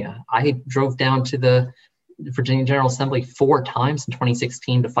Virginia. I drove down to the Virginia General Assembly 4 times in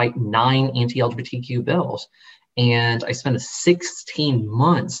 2016 to fight 9 anti-LGBTQ bills. And I spent 16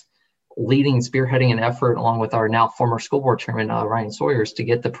 months leading and spearheading an effort along with our now former school board chairman, Ryan Sawyers, to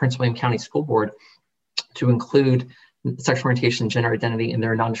get the Prince William County School Board to include sexual orientation and gender identity in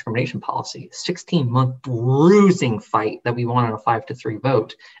their non-discrimination policy. 16-month bruising fight that we won on a 5-3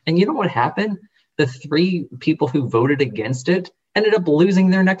 vote. And you know what happened? The 3 people who voted against it ended up losing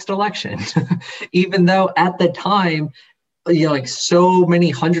their next election, even though at the time, so many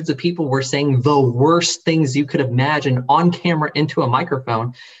hundreds of people were saying the worst things you could imagine on camera into a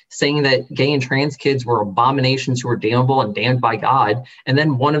microphone, saying that gay and trans kids were abominations who were damnable and damned by God. And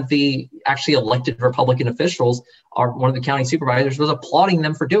then one of the actually elected Republican officials, one of the county supervisors, was applauding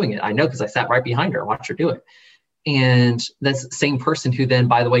them for doing it. I know because I sat right behind her and watched her do it. And that's the same person who then,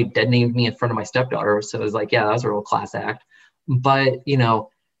 by the way, dead named me in front of my stepdaughter. So it was like, yeah, that was a real class act. But,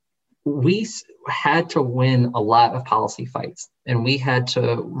 we had to win a lot of policy fights, and we had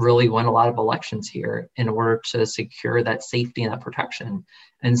to really win a lot of elections here in order to secure that safety and that protection.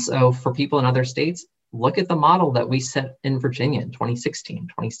 And so for people in other states, look at the model that we set in Virginia in 2016,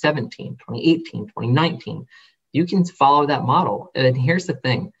 2017, 2018, 2019. You can follow that model. And here's the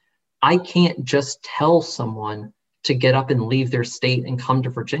thing. I can't just tell someone to get up and leave their state and come to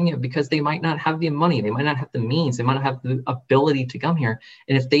Virginia because they might not have the money, they might not have the means, they might not have the ability to come here.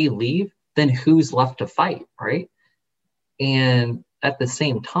 And if they leave, then who's left to fight, right? And at the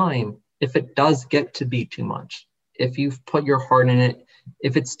same time, if it does get to be too much, if you've put your heart in it,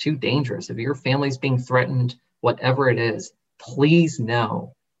 if it's too dangerous, if your family's being threatened, whatever it is, please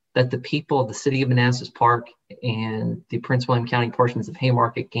know that the people of the city of Manassas Park and the Prince William County portions of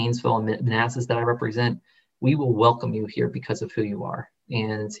Haymarket, Gainesville, and Manassas that I represent, we will welcome you here because of who you are.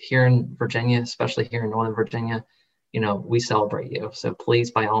 And here in Virginia, especially here in Northern Virginia, we celebrate you. So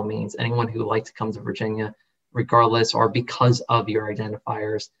please, by all means, anyone who would like to come to Virginia, regardless or because of your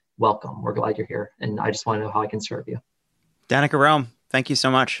identifiers, welcome. We're glad you're here. And I just want to know how I can serve you. Danica Roem, thank you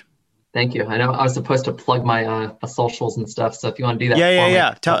so much. Thank you. I know I was supposed to plug my socials and stuff. So if you want to do that,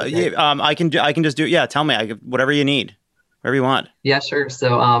 I can just do it. Yeah, tell me whatever you need. Wherever you want. Yeah, sure.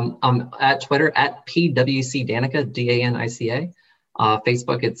 So I'm at Twitter at PWC Danica, DANICA.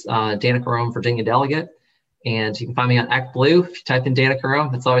 Facebook, it's Danica Roem, Virginia Delegate. And you can find me on Act Blue. If you type in Danica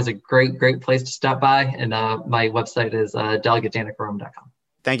Roem, it's always a great place to stop by. And my website is delegatedanicaroem.com.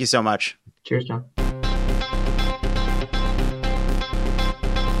 Thank you so much. Cheers, John.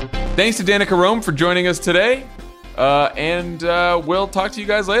 Thanks to Danica Roem for joining us today. And we'll talk to you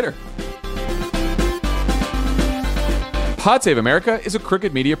guys later. Pod Save America is a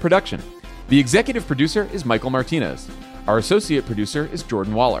Crooked Media production. The executive producer is Michael Martinez. Our associate producer is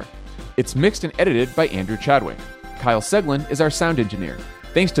Jordan Waller. It's mixed and edited by Andrew Chadwick. Kyle Seglin is our sound engineer.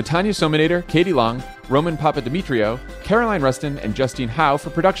 Thanks to Tanya Sominator, Katie Long, Roman Papadimitriou, Caroline Rustin, and Justine Howe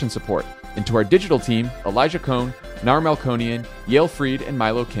for production support. And to our digital team, Elijah Cohn, Nar Melkonian, Yale Freed, and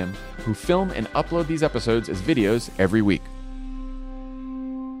Milo Kim, who film and upload these episodes as videos every week.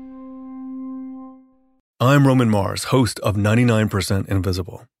 I'm Roman Mars, host of 99%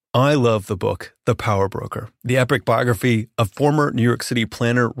 Invisible. I love the book, The Power Broker, the epic biography of former New York City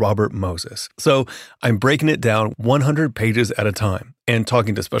planner Robert Moses. So I'm breaking it down 100 pages at a time and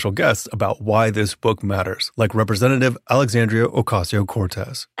talking to special guests about why this book matters, like Representative Alexandria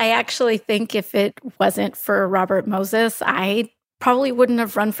Ocasio-Cortez. I actually think if it wasn't for Robert Moses, I probably wouldn't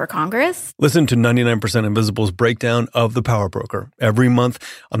have run for Congress. Listen to 99% Invisible's breakdown of The Power Broker every month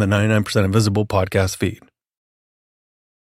on the 99% Invisible podcast feed.